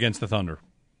happens against the Thunder,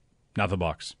 not the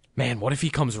Bucks. Man, what if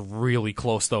he comes really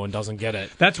close though and doesn't get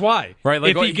it? That's why. Right?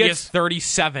 Like if he gets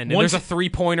 37 and there's a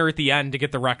 3-pointer at the end to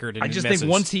get the record and I just misses.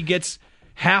 think once he gets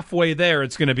halfway there,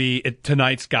 it's going to be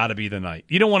tonight's got to be the night.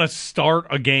 You don't want to start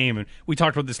a game, and we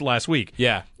talked about this last week.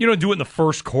 Yeah, you don't do it in the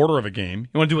first quarter of a game.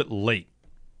 You want to do it late.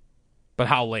 But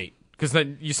how late? Because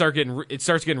then it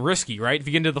starts getting risky, right? If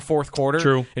you get into the fourth quarter,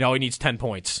 true. He needs 10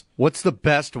 points. What's the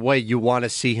best way you want to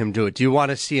see him do it? Do you want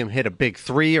to see him hit a big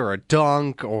three or a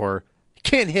dunk, or you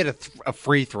can't hit a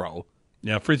free throw?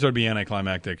 Yeah, free throw would be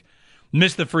anticlimactic.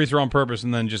 Miss the free throw on purpose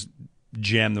and then just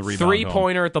jam the rebound.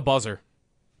 3-pointer at the buzzer.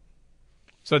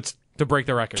 So it's to break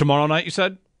the record. Tomorrow night, you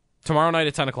said? Tomorrow night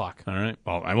at 10 o'clock. All right.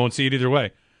 Well, I won't see it either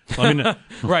way. I mean,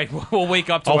 right. We'll wake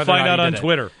up to I'll whether or find not out he did on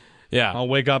Twitter. It. Yeah. I'll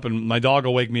wake up and my dog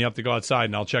will wake me up to go outside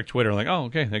and I'll check Twitter. I'm like, oh,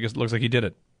 okay. I guess it looks like he did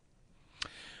it.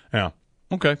 Yeah.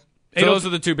 Okay. So those are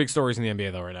the two big stories in the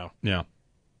NBA, though, right now. Yeah.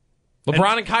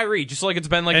 LeBron and Kyrie, just like it's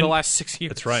been the last 6 years.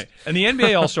 That's right. And the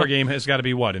NBA All-Star Game has got to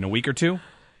be what, in a week or two?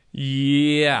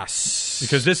 Yes.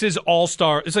 Because this is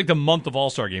All-Star. It's like the month of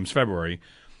All-Star Games, February.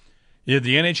 You have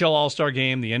the NHL All-Star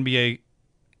Game, the NBA,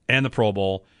 and the Pro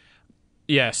Bowl.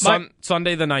 Yeah,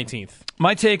 Sunday the 19th.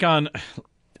 My take on,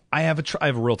 I have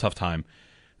a real tough time.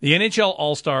 The NHL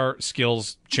All-Star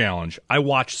Skills Challenge, I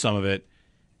watched some of it,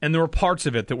 and there were parts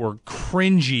of it that were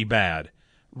cringy bad.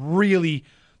 Really,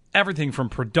 everything from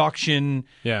production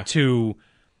to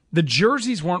the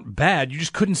jerseys weren't bad. You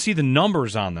just couldn't see the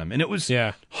numbers on them, and it was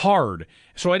hard.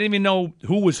 So I didn't even know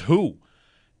who was who.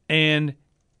 And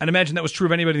I'd imagine that was true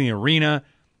of anybody in the arena.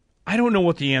 I don't know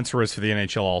what the answer is for the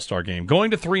NHL All-Star Game. Going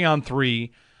to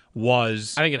 3-on-3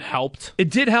 was... I think it helped.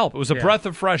 It did help. It was a breath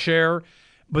of fresh air,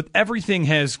 but everything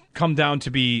has come down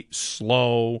to be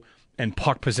slow and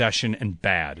puck possession and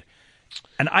bad.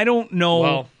 And I don't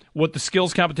know what the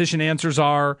skills competition answers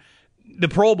are. The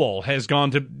Pro Bowl has gone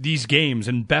to these games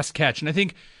and best catch, and I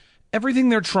think everything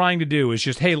they're trying to do is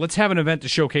just, hey, let's have an event to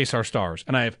showcase our stars.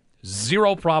 And I have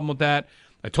zero problem with that.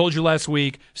 I told you last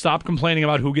week, stop complaining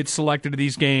about who gets selected to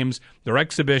these games. They're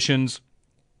exhibitions.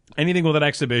 Anything with an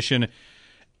exhibition.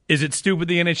 Is it stupid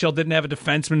the NHL didn't have a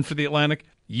defenseman for the Atlantic?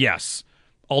 Yes.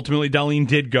 Ultimately, Dahlin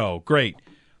did go. Great.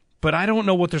 But I don't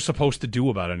know what they're supposed to do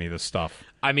about any of this stuff.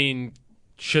 I mean,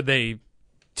 should they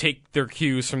take their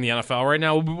cues from the NFL right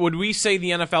now? Would we say the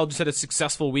NFL just had a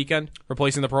successful weekend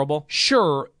replacing the Pro Bowl?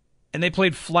 Sure. And they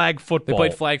played flag football. They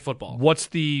played flag football. What's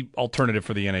the alternative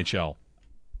for the NHL?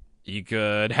 You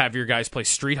could have your guys play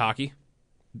street hockey.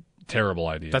 Terrible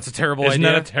idea. That's a terrible idea. Isn't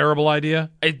that a terrible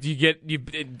idea? You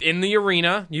in the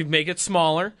arena, you make it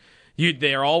smaller.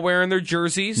 They're all wearing their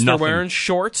jerseys. Nothing. They're wearing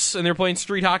shorts, and they're playing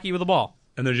street hockey with a ball.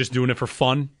 And they're just doing it for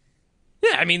fun?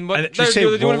 Yeah, I mean, they're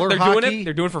doing it.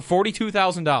 They're doing it for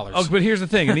 $42,000. Oh, but here's the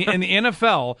thing: in the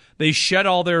NFL, they shed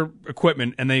all their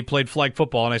equipment and they played flag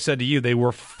football. And I said to you, they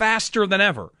were faster than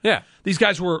ever. Yeah, these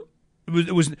guys were.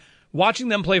 It was watching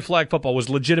them play flag football was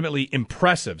legitimately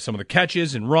impressive. Some of the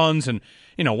catches and runs, and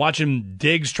watching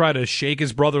Diggs try to shake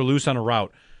his brother loose on a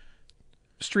route.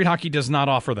 Street hockey does not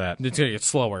offer that. It's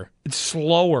slower. It's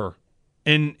slower,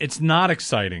 and it's not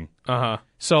exciting.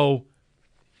 So,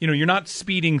 you're not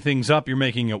speeding things up. You're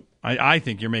making it. I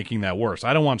think you're making that worse.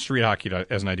 I don't want street hockey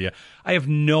as an idea. I have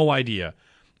no idea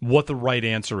what the right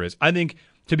answer is. I think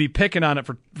to be picking on it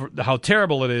for how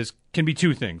terrible it is can be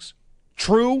two things: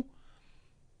 true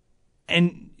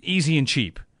and easy and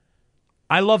cheap.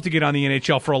 I love to get on the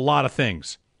NHL for a lot of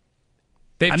things.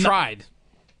 They've tried.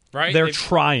 Right? They're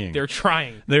trying. They're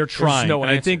trying. They're trying. There's no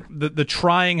and answer. I think the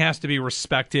trying has to be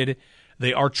respected.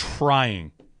 They are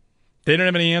trying. They don't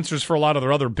have any answers for a lot of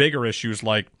their other bigger issues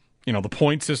like, the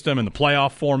point system and the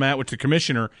playoff format, which the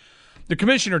commissioner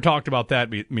talked about that.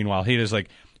 Meanwhile, he just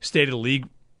State of the League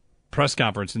press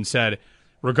conference and said,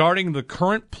 regarding the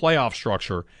current playoff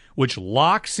structure, which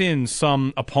locks in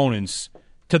some opponents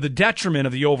to the detriment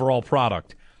of the overall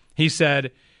product, he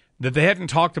said that they hadn't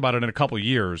talked about it in a couple of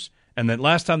years. And that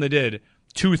last time they did,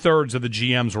 2/3 of the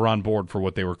GMs were on board for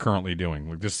what they were currently doing.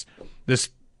 Like this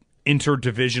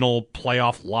interdivisional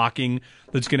playoff locking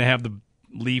that's going to have the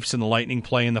Leafs and the Lightning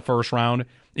play in the first round,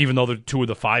 even though they're two of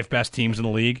the 5 best teams in the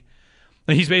league.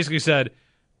 And he's basically said,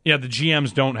 yeah, the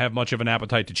GMs don't have much of an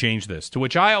appetite to change this, to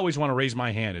which I always want to raise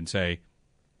my hand and say,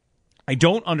 I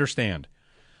don't understand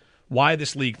why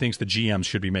this league thinks the GMs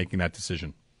should be making that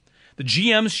decision. The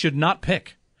GMs should not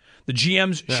pick. The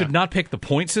GMs should not pick the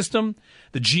point system.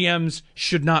 The GMs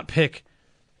should not pick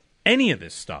any of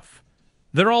this stuff.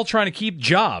 They're all trying to keep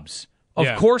jobs.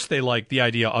 Of course they like the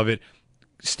idea of it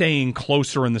staying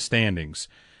closer in the standings.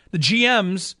 The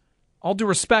GMs, all due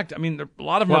respect, I mean, a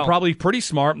lot of them are probably pretty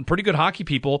smart and pretty good hockey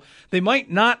people. They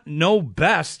might not know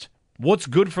best what's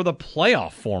good for the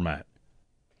playoff format.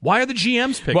 Why are the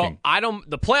GMs picking? Well,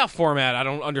 the playoff format, I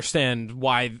don't understand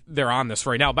why they're on this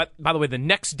right now. But by the way, the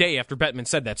next day after Bettman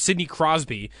said that, Sidney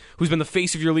Crosby, who's been the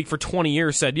face of your league for 20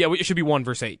 years, said, yeah, it should be 1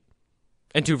 versus 8,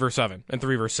 and 2 versus 7, and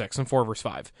 3 versus 6, and 4 versus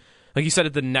 5. Like he said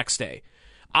it the next day.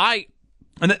 On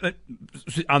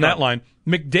that line,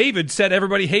 McDavid said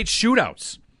everybody hates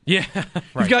shootouts. Yeah. Right.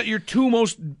 You've got your two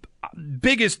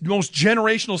biggest, most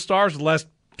generational stars of the last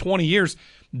 20 years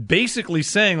basically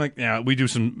saying, we do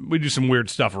some weird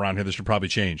stuff around here that should probably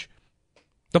change.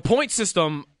 The point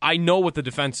system, I know what the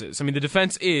defense is. I mean, the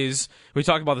defense is, we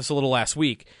talked about this a little last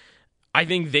week, I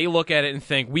think they look at it and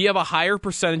think, we have a higher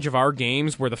percentage of our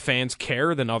games where the fans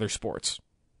care than other sports.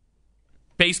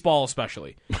 Baseball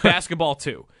especially. Basketball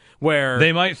too. Where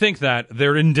they might think that.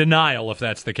 They're in denial if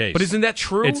that's the case. But isn't that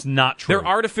true? It's not true. They're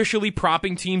artificially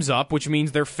propping teams up, which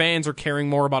means their fans are caring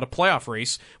more about a playoff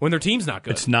race when their team's not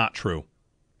good. It's not true.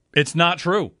 It's not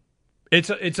true.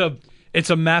 It's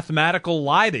a mathematical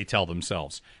lie they tell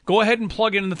themselves. Go ahead and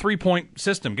plug it in the 3-point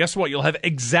system. Guess what? You'll have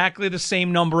exactly the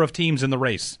same number of teams in the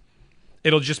race.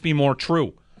 It'll just be more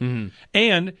true. Mm-hmm.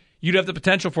 And you'd have the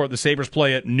potential for it. The Sabres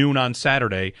play at noon on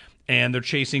Saturday, and they're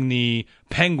chasing the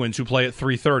Penguins who play at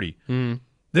 3:30. Mm.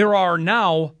 There are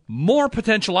now more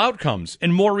potential outcomes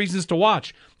and more reasons to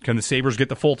watch. Can the Sabres get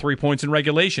the full 3 points in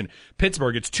regulation?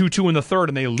 Pittsburgh, it's 2-2 in the third,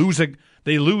 and they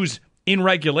lose in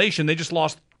regulation. They just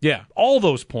lost all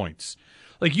those points.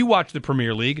 Like, you watch the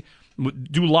Premier League,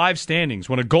 do live standings.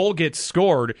 When a goal gets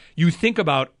scored, you think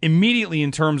about immediately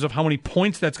in terms of how many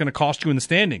points that's going to cost you in the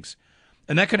standings.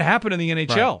 And that could happen in the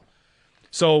NHL. Right.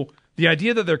 So the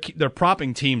idea that they're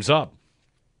propping teams up,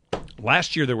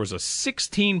 last year there was a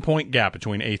 16-point gap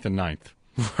between 8th and 9th.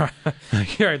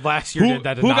 You're right, last year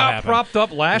that did not happen. Who got propped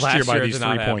up last year by these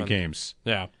 3-point games?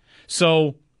 Yeah.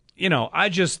 So, I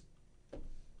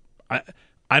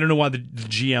don't know why the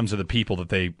GMs are the people that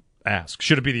they ask.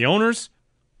 Should it be the owners?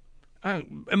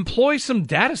 Employ some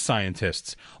data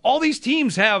scientists. All these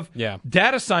teams have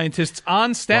data scientists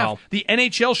on staff. Wow. The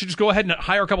NHL should just go ahead and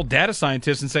hire a couple data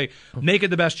scientists and say, make it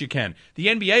the best you can. The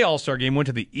NBA All-Star Game went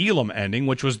to the Elam ending,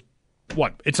 which was,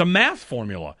 it's a math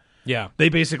formula. Yeah. They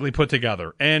basically put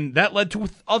together. And that led to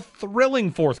a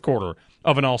thrilling fourth quarter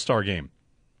of an All-Star Game.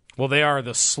 Well, they are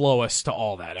the slowest to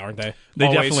all that, aren't they? They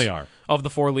definitely are. Of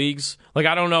the 4 leagues. Like,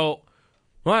 I don't know.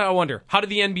 Well, I wonder, how did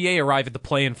the NBA arrive at the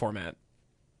play-in format?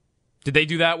 Did they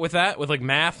do that with like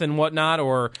math and whatnot,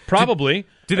 or probably?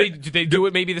 Did they do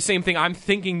it maybe the same thing? I'm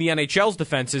thinking the NHL's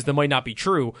defense is that might not be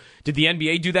true. Did the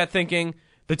NBA do that thinking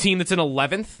the team that's in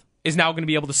 11th is now going to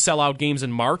be able to sell out games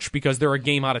in March because they're a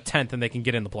game out of 10th and they can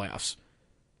get in the playoffs?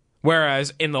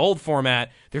 Whereas in the old format,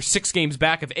 they're 6 games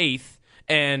back of 8th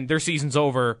and their season's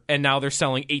over, and now they're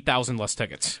selling 8,000 less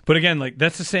tickets. But again, like,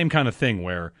 that's the same kind of thing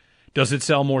where, does it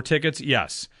sell more tickets?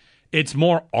 Yes. It's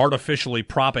more artificially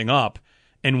propping up,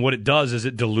 and what it does is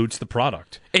it dilutes the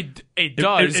product. It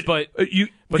does, but the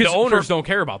owners don't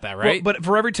care about that, right? Well, but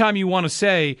for every time you want to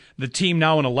say the team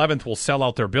now in 11th will sell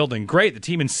out their building, great, the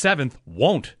team in 7th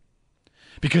won't,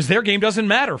 because their game doesn't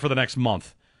matter for the next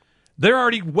month. They're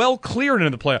already well cleared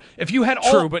into the playoff. If you had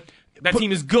True, but that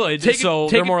team is good, so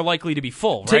they're more likely to be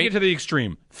full, right? Take it to the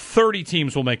extreme. 30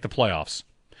 teams will make the playoffs.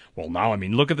 Well, now, I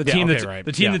mean, look at the team that's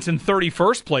in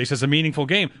 31st place has a meaningful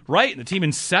game. Right, and the team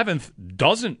in 7th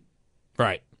doesn't.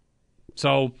 Right.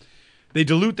 So they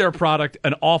dilute their product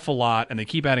an awful lot, and they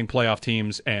keep adding playoff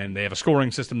teams, and they have a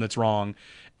scoring system that's wrong,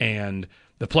 and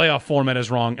the playoff format is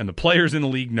wrong, and the players in the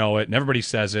league know it, and everybody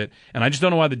says it, and I just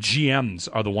don't know why the GMs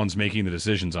are the ones making the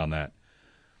decisions on that.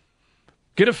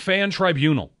 Get a fan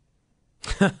tribunal.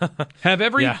 Have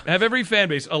every fan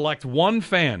base elect one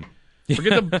fan. Have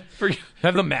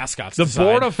the mascots the decide.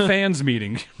 Board of Fans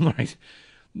meeting. Right.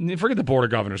 Forget the Board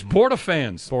of Governors. Board of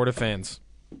Fans. Board of Fans.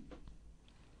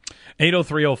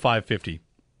 803-0550.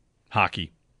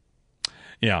 Hockey.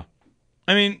 Yeah.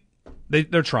 I mean,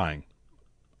 they're trying.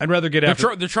 I'd rather get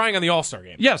after... They're trying on the All-Star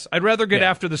Game. Yes, I'd rather get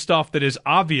after the stuff that is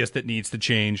obvious that needs to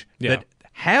change, that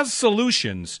has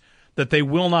solutions that they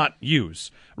will not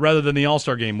use, rather than the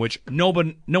All-Star Game, which no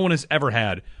one has ever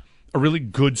had a really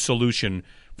good solution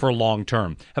for long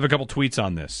term. Have a couple tweets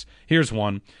on this. Here's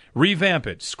one. Revamp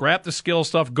it. Scrap the skill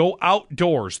stuff. Go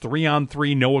outdoors.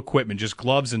 3-on-3, no equipment, just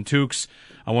gloves and toques.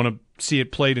 I want to see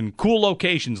it played in cool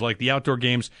locations like the outdoor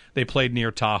games they played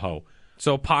near Tahoe.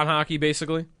 So pond hockey,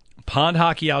 basically? Pond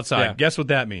hockey outside. Yeah. Guess what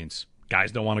that means?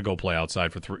 Guys don't want to go play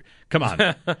outside for 3. Come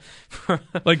on.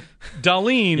 Like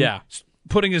Darlene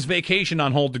putting his vacation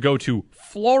on hold to go to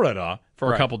Florida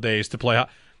for a couple days to play.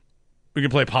 We can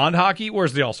play pond hockey.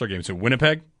 Where's the All-Star game? So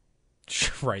Winnipeg?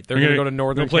 Right. They're going to go to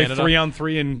Northern Canada. Play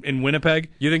 3-on-3 in Winnipeg?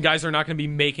 You think guys are not going to be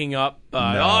making up,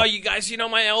 no. Oh, you guys,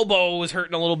 my elbow was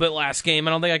hurting a little bit last game.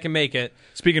 I don't think I can make it.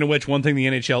 Speaking of which, one thing the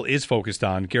NHL is focused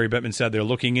on, Gary Bettman said they're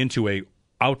looking into a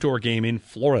outdoor game in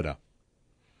Florida.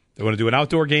 They want to do an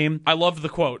outdoor game. I loved the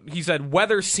quote. He said,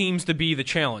 weather seems to be the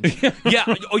challenge.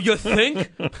 Yeah, you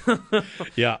think?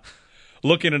 Yeah.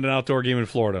 Looking at an outdoor game in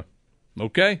Florida.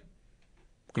 Okay.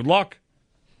 Good luck.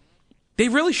 They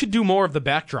really should do more of the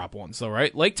backdrop ones, though,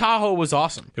 right? Lake Tahoe was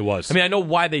awesome. It was. I mean, I know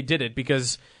why they did it,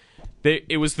 because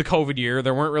it was the COVID year.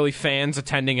 There weren't really fans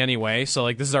attending anyway, so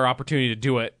like this is our opportunity to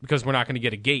do it because we're not going to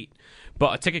get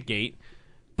a ticket gate.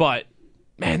 But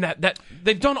man, that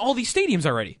they've done all these stadiums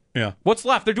already. Yeah. What's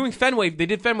left? They're doing Fenway. They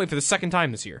did Fenway for the second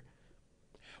time this year.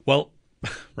 Well,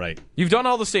 right. You've done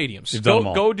all the stadiums. You've done them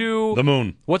all. Go do the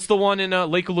Moon. What's the one in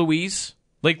Lake Louise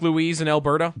in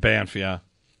Alberta? Banff, yeah.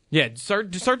 Yeah,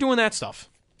 start doing that stuff.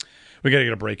 We got to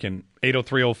get a break in.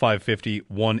 803-0550,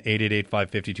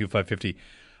 1-888-550-2550.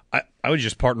 I would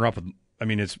just partner up with, I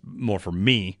mean, it's more for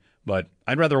me, but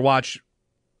I'd rather watch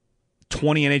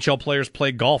 20 NHL players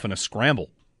play golf in a scramble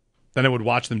than I would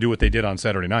watch them do what they did on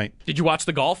Saturday night. Did you watch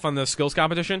the golf on the skills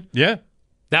competition? Yeah.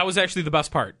 That was actually the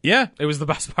best part. Yeah. It was the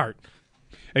best part.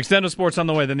 Extendo Sports on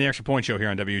the way, then the Extra Point Show here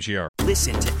on WGR.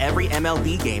 Listen to every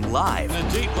MLB game live. In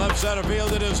the deep left center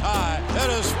field, it is high,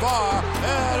 it is far,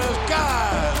 it is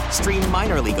gone. Stream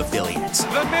minor league affiliates.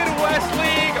 The Midwest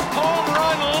League home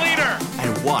run leader.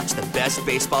 And watch the best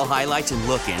baseball highlights and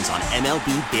look-ins on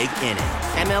MLB Big Inning.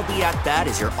 MLB At Bat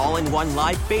is your all-in-one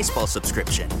live baseball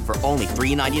subscription for only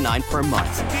 $3.99 per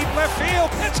month. Deep left field,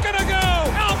 it's gonna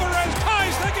go. Alvarez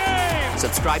ties the game.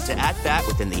 Subscribe to At Bat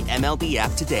within the MLB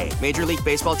app today. Major League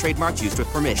Baseball trademarks used with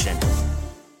permission.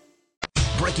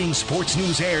 Breaking sports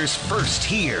news airs first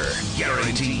here.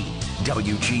 Guaranteed.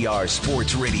 WGR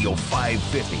Sports Radio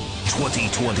 550.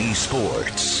 2020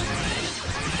 Sports.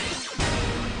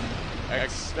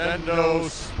 Extendo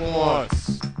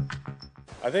Sports.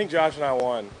 I think Josh and I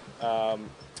won.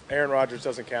 Aaron Rodgers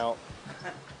doesn't count.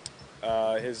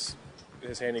 His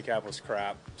handicap was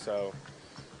crap. So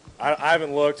I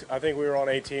haven't looked. I think we were on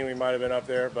 18. We might have been up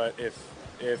there. But if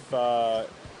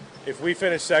we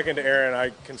finish second to Aaron,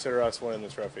 I consider us winning the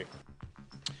trophy.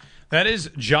 That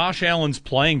is Josh Allen's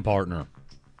playing partner,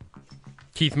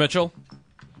 Keith Mitchell.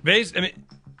 I mean,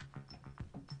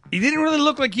 he didn't really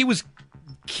look like he was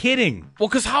kidding. Well,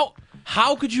 because how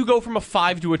could you go from a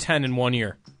 5 to a 10 in 1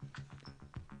 year?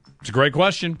 It's a great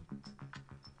question.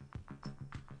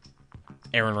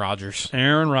 Aaron Rodgers.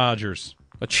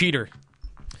 A cheater.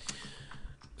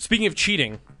 Speaking of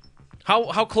cheating,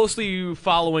 how closely are you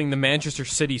following the Manchester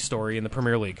City story in the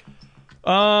Premier League?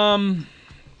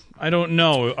 I don't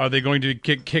know. Are they going to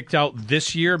get kicked out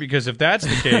this year? Because if that's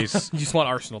the case... You just want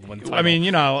Arsenal to win the title. I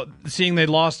mean, seeing they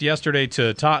lost yesterday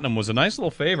to Tottenham was a nice little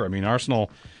favor. I mean,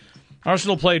 Arsenal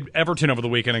played Everton over the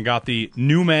weekend and got the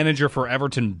new manager for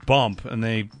Everton bump, and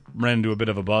they ran into a bit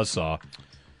of a buzzsaw.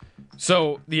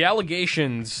 So the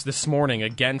allegations this morning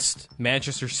against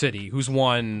Manchester City, who's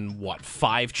won,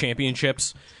 5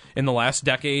 championships in the last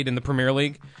decade in the Premier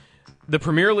League? The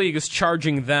Premier League is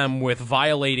charging them with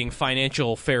violating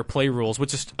financial fair play rules,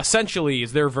 which is essentially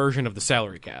is their version of the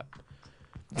salary cap.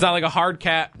 It's not like a hard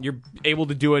cap. You're able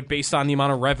to do it based on the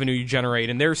amount of revenue you generate.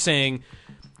 And they're saying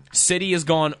City has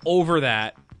gone over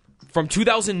that from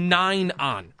 2009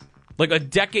 on, like a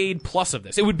decade plus of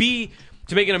this. It would be,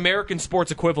 to make an American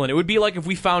sports equivalent, it would be like if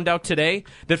we found out today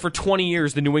that for 20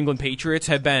 years the New England Patriots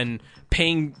have been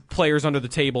paying players under the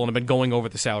table and have been going over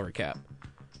the salary cap.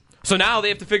 So now they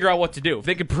have to figure out what to do. If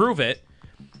they could prove it,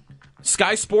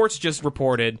 Sky Sports just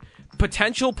reported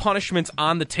potential punishments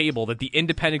on the table that the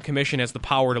independent commission has the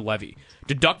power to levy.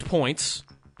 Deduct points,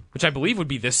 which I believe would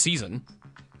be this season,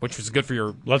 which was good for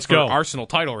your Arsenal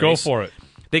title race. Go for it.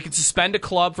 They could suspend a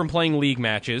club from playing league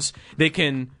matches. They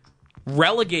can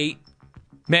relegate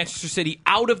Manchester City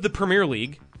out of the Premier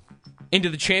League into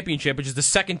the Championship, which is the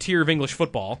second tier of English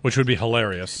football. Which would be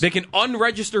hilarious. They can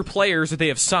unregister players that they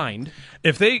have signed.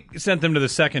 If they sent them to the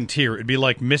second tier, it'd be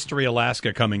like Mystery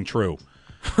Alaska coming true.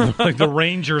 Like the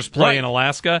Rangers play in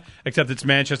Alaska, except it's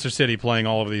Manchester City playing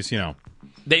all of these,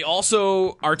 They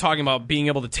also are talking about being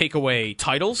able to take away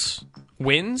titles,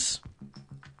 wins.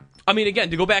 I mean, again,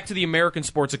 to go back to the American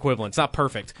sports equivalent, it's not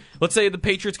perfect. Let's say the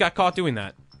Patriots got caught doing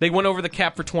that. They went over the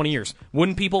cap for 20 years.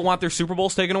 Wouldn't people want their Super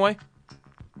Bowls taken away?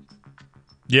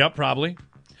 Yeah, probably.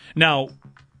 Now,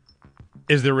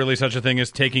 is there really such a thing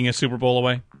as taking a Super Bowl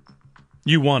away?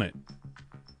 You won it.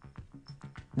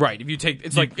 Right. If you take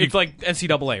it's like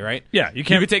NCAA, right? Yeah, you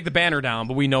can't. You could take the banner down,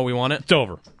 but we know we won it. It's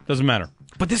over. Doesn't matter.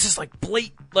 But this is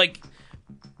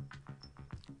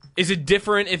is it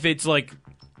different if it's like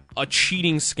a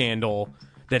cheating scandal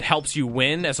that helps you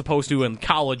win as opposed to in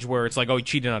college where it's like, oh, you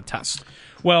cheated on a test?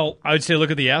 Well, I would say look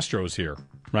at the Astros here.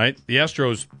 Right? The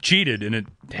Astros cheated, and it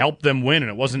helped them win,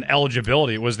 and it wasn't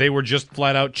eligibility. It was they were just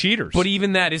flat-out cheaters. But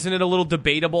even that, isn't it a little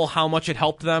debatable how much it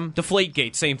helped them?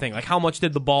 Deflategate, same thing. Like, how much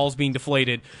did the balls being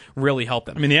deflated really help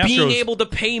them? I mean, the Astros... Being able to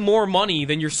pay more money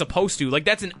than you're supposed to. Like,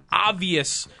 that's an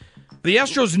obvious... The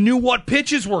Astros knew what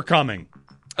pitches were coming.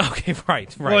 Okay,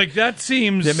 right. Like, that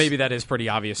seems... Then maybe that is pretty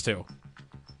obvious, too.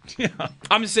 Yeah.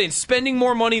 I'm just saying, spending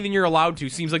more money than you're allowed to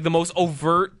seems like the most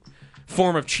overt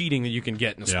form of cheating that you can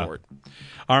get in a sport.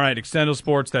 All right, Extendo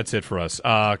Sports, that's it for us.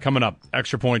 Coming up,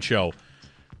 Extra Point Show.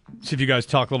 See if you guys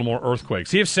talk a little more earthquakes.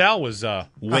 See if Sal was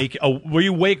were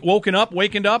you wakened up?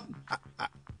 Yeah,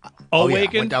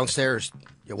 went downstairs.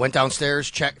 Went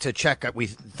downstairs to check. We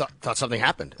thought something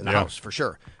happened in the house for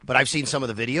sure. But I've seen some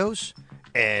of the videos,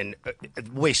 and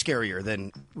way scarier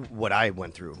than what I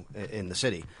went through in the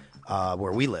city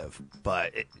where we live.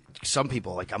 But some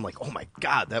people, I'm like, oh my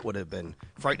God, that would have been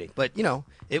frightening. But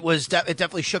it was it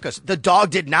definitely shook us. The dog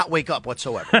did not wake up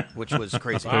whatsoever, which was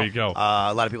crazy. There you go.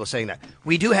 A lot of people saying that.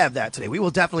 We do have that today. We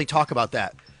will definitely talk about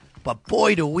that. But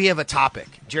boy, do we have a topic.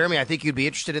 Jeremy, I think you'd be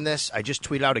interested in this. I just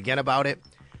tweeted out again about it.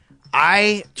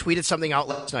 I tweeted something out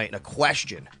last night in a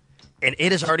question, and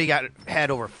it has already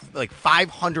had over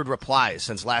 500 replies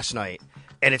since last night,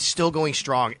 and it's still going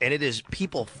strong, and it is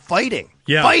people fighting,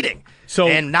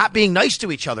 and not being nice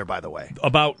to each other, by the way.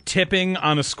 About tipping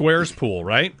on a squares pool,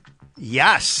 right?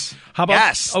 Yes. How about,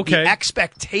 yes, okay. The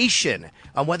expectation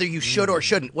on whether you should or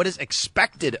shouldn't, what is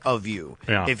expected of you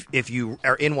if you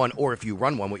are in one or if you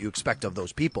run one, what you expect of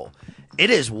those people. It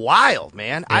is wild,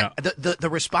 man. Yeah. The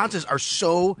responses are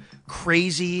so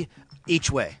crazy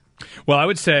each way. Well, I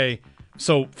would say,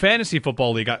 so Fantasy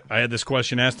Football League, I had this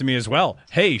question asked to me as well.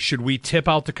 Hey, should we tip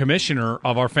out the commissioner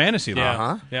of our fantasy league?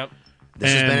 Uh-huh. Yep.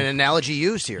 This has been an analogy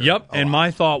used here. Yep, and my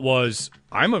thought was,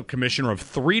 I'm a commissioner of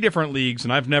 3 different leagues,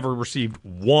 and I've never received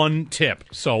one tip,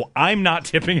 so I'm not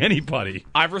tipping anybody.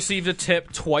 I've received a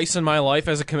tip twice in my life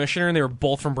as a commissioner, and they were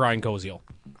both from Brian Koziel.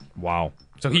 Wow.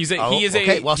 So he is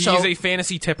a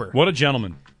fantasy tipper. What a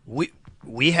gentleman.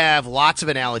 We have lots of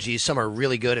analogies. Some are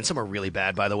really good and some are really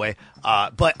bad, by the way.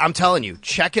 But I'm telling you,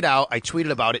 check it out. I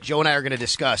tweeted about it. Joe and I are going to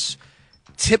discuss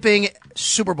tipping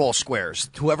Super Bowl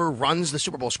squares. Whoever runs the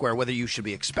Super Bowl square, whether you should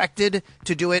be expected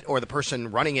to do it or the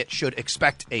person running it should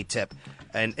expect a tip.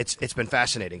 And it's been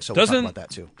fascinating. So we'll talk about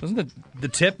that too. Doesn't the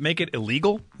tip make it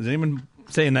illegal? Is anyone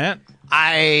saying that?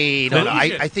 I don't know.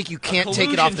 I think you can't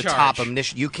take it off the top.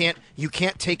 You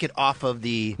can't take it off of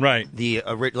the right.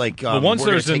 Once we're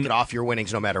going to take it off your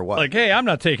winnings no matter what. Like, hey, I'm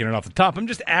not taking it off the top. I'm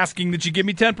just asking that you give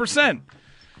me 10%.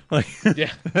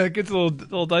 It gets a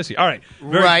little dicey. All right.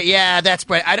 Right, yeah, that's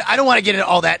right. I don't want to get into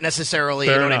all that necessarily.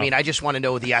 Fair you know enough. what I mean? I just want to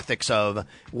know the ethics of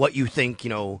what you think,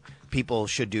 people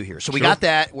should do here. So we got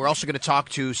that. We're also going to talk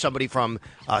to somebody from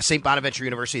St. Bonaventure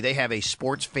University. They have a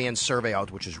sports fan survey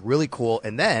out, which is really cool.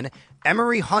 And then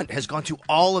Emery Hunt has gone to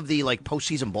all of the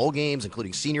postseason bowl games,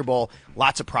 including Senior Bowl.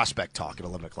 Lots of prospect talk at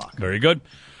 11 o'clock. Very good.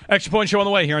 Extra Point Show on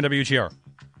the way here on WGR.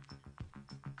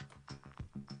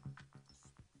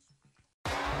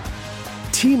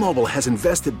 T-Mobile has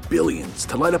invested billions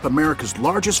to light up America's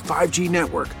largest 5G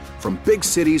network, from big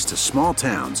cities to small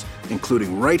towns,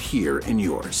 including right here in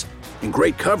yours. And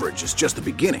great coverage is just the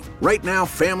beginning. Right now,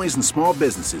 families and small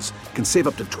businesses can save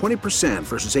up to 20%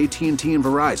 versus AT&T and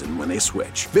Verizon when they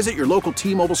switch. Visit your local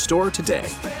T-Mobile store today.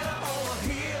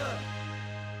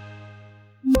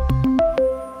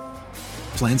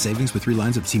 Plan savings with 3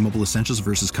 lines of T-Mobile Essentials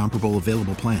versus comparable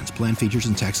available plans. Plan features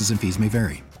and taxes and fees may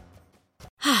vary.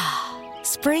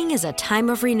 Spring is a time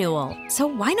of renewal, so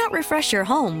why not refresh your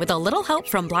home with a little help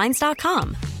from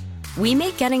Blinds.com? We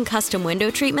make getting custom window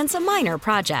treatments a minor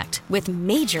project with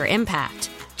major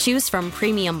impact. Choose from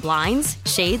premium blinds,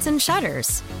 shades, and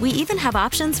shutters. We even have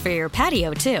options for your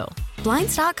patio, too.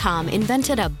 Blinds.com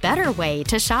invented a better way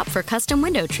to shop for custom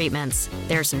window treatments.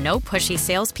 There's no pushy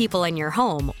salespeople in your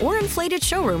home or inflated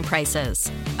showroom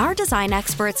prices. Our design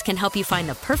experts can help you find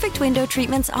the perfect window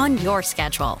treatments on your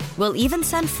schedule. We'll even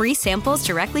send free samples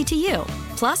directly to you.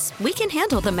 Plus, we can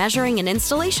handle the measuring and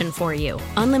installation for you.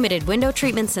 Unlimited window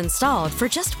treatments installed for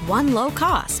just one low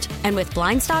cost. And with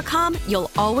Blinds.com,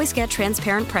 you'll always get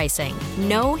transparent pricing.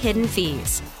 No hidden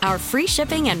fees. Our free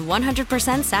shipping and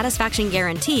 100% satisfaction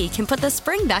guarantee can put the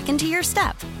spring back into your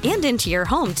step and into your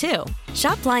home, too.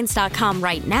 Shop Blinds.com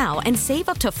right now and save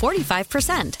up to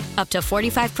 45%. Up to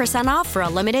 45% off for a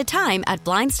limited time at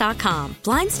Blinds.com.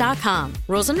 Blinds.com.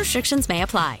 Rules and restrictions may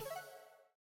apply.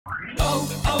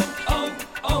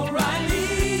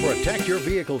 Protect your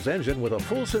vehicle's engine with a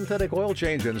full synthetic oil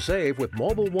change and save with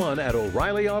Mobil 1 at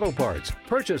O'Reilly Auto Parts.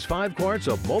 Purchase 5 quarts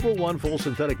of Mobil 1 full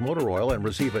synthetic motor oil and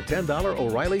receive a $10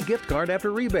 O'Reilly gift card after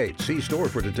rebate. See store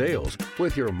for details.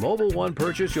 With your Mobil 1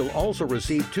 purchase, you'll also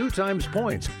receive 2 times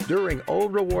points during O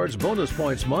Rewards Bonus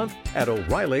Points Month at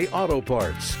O'Reilly Auto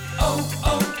Parts.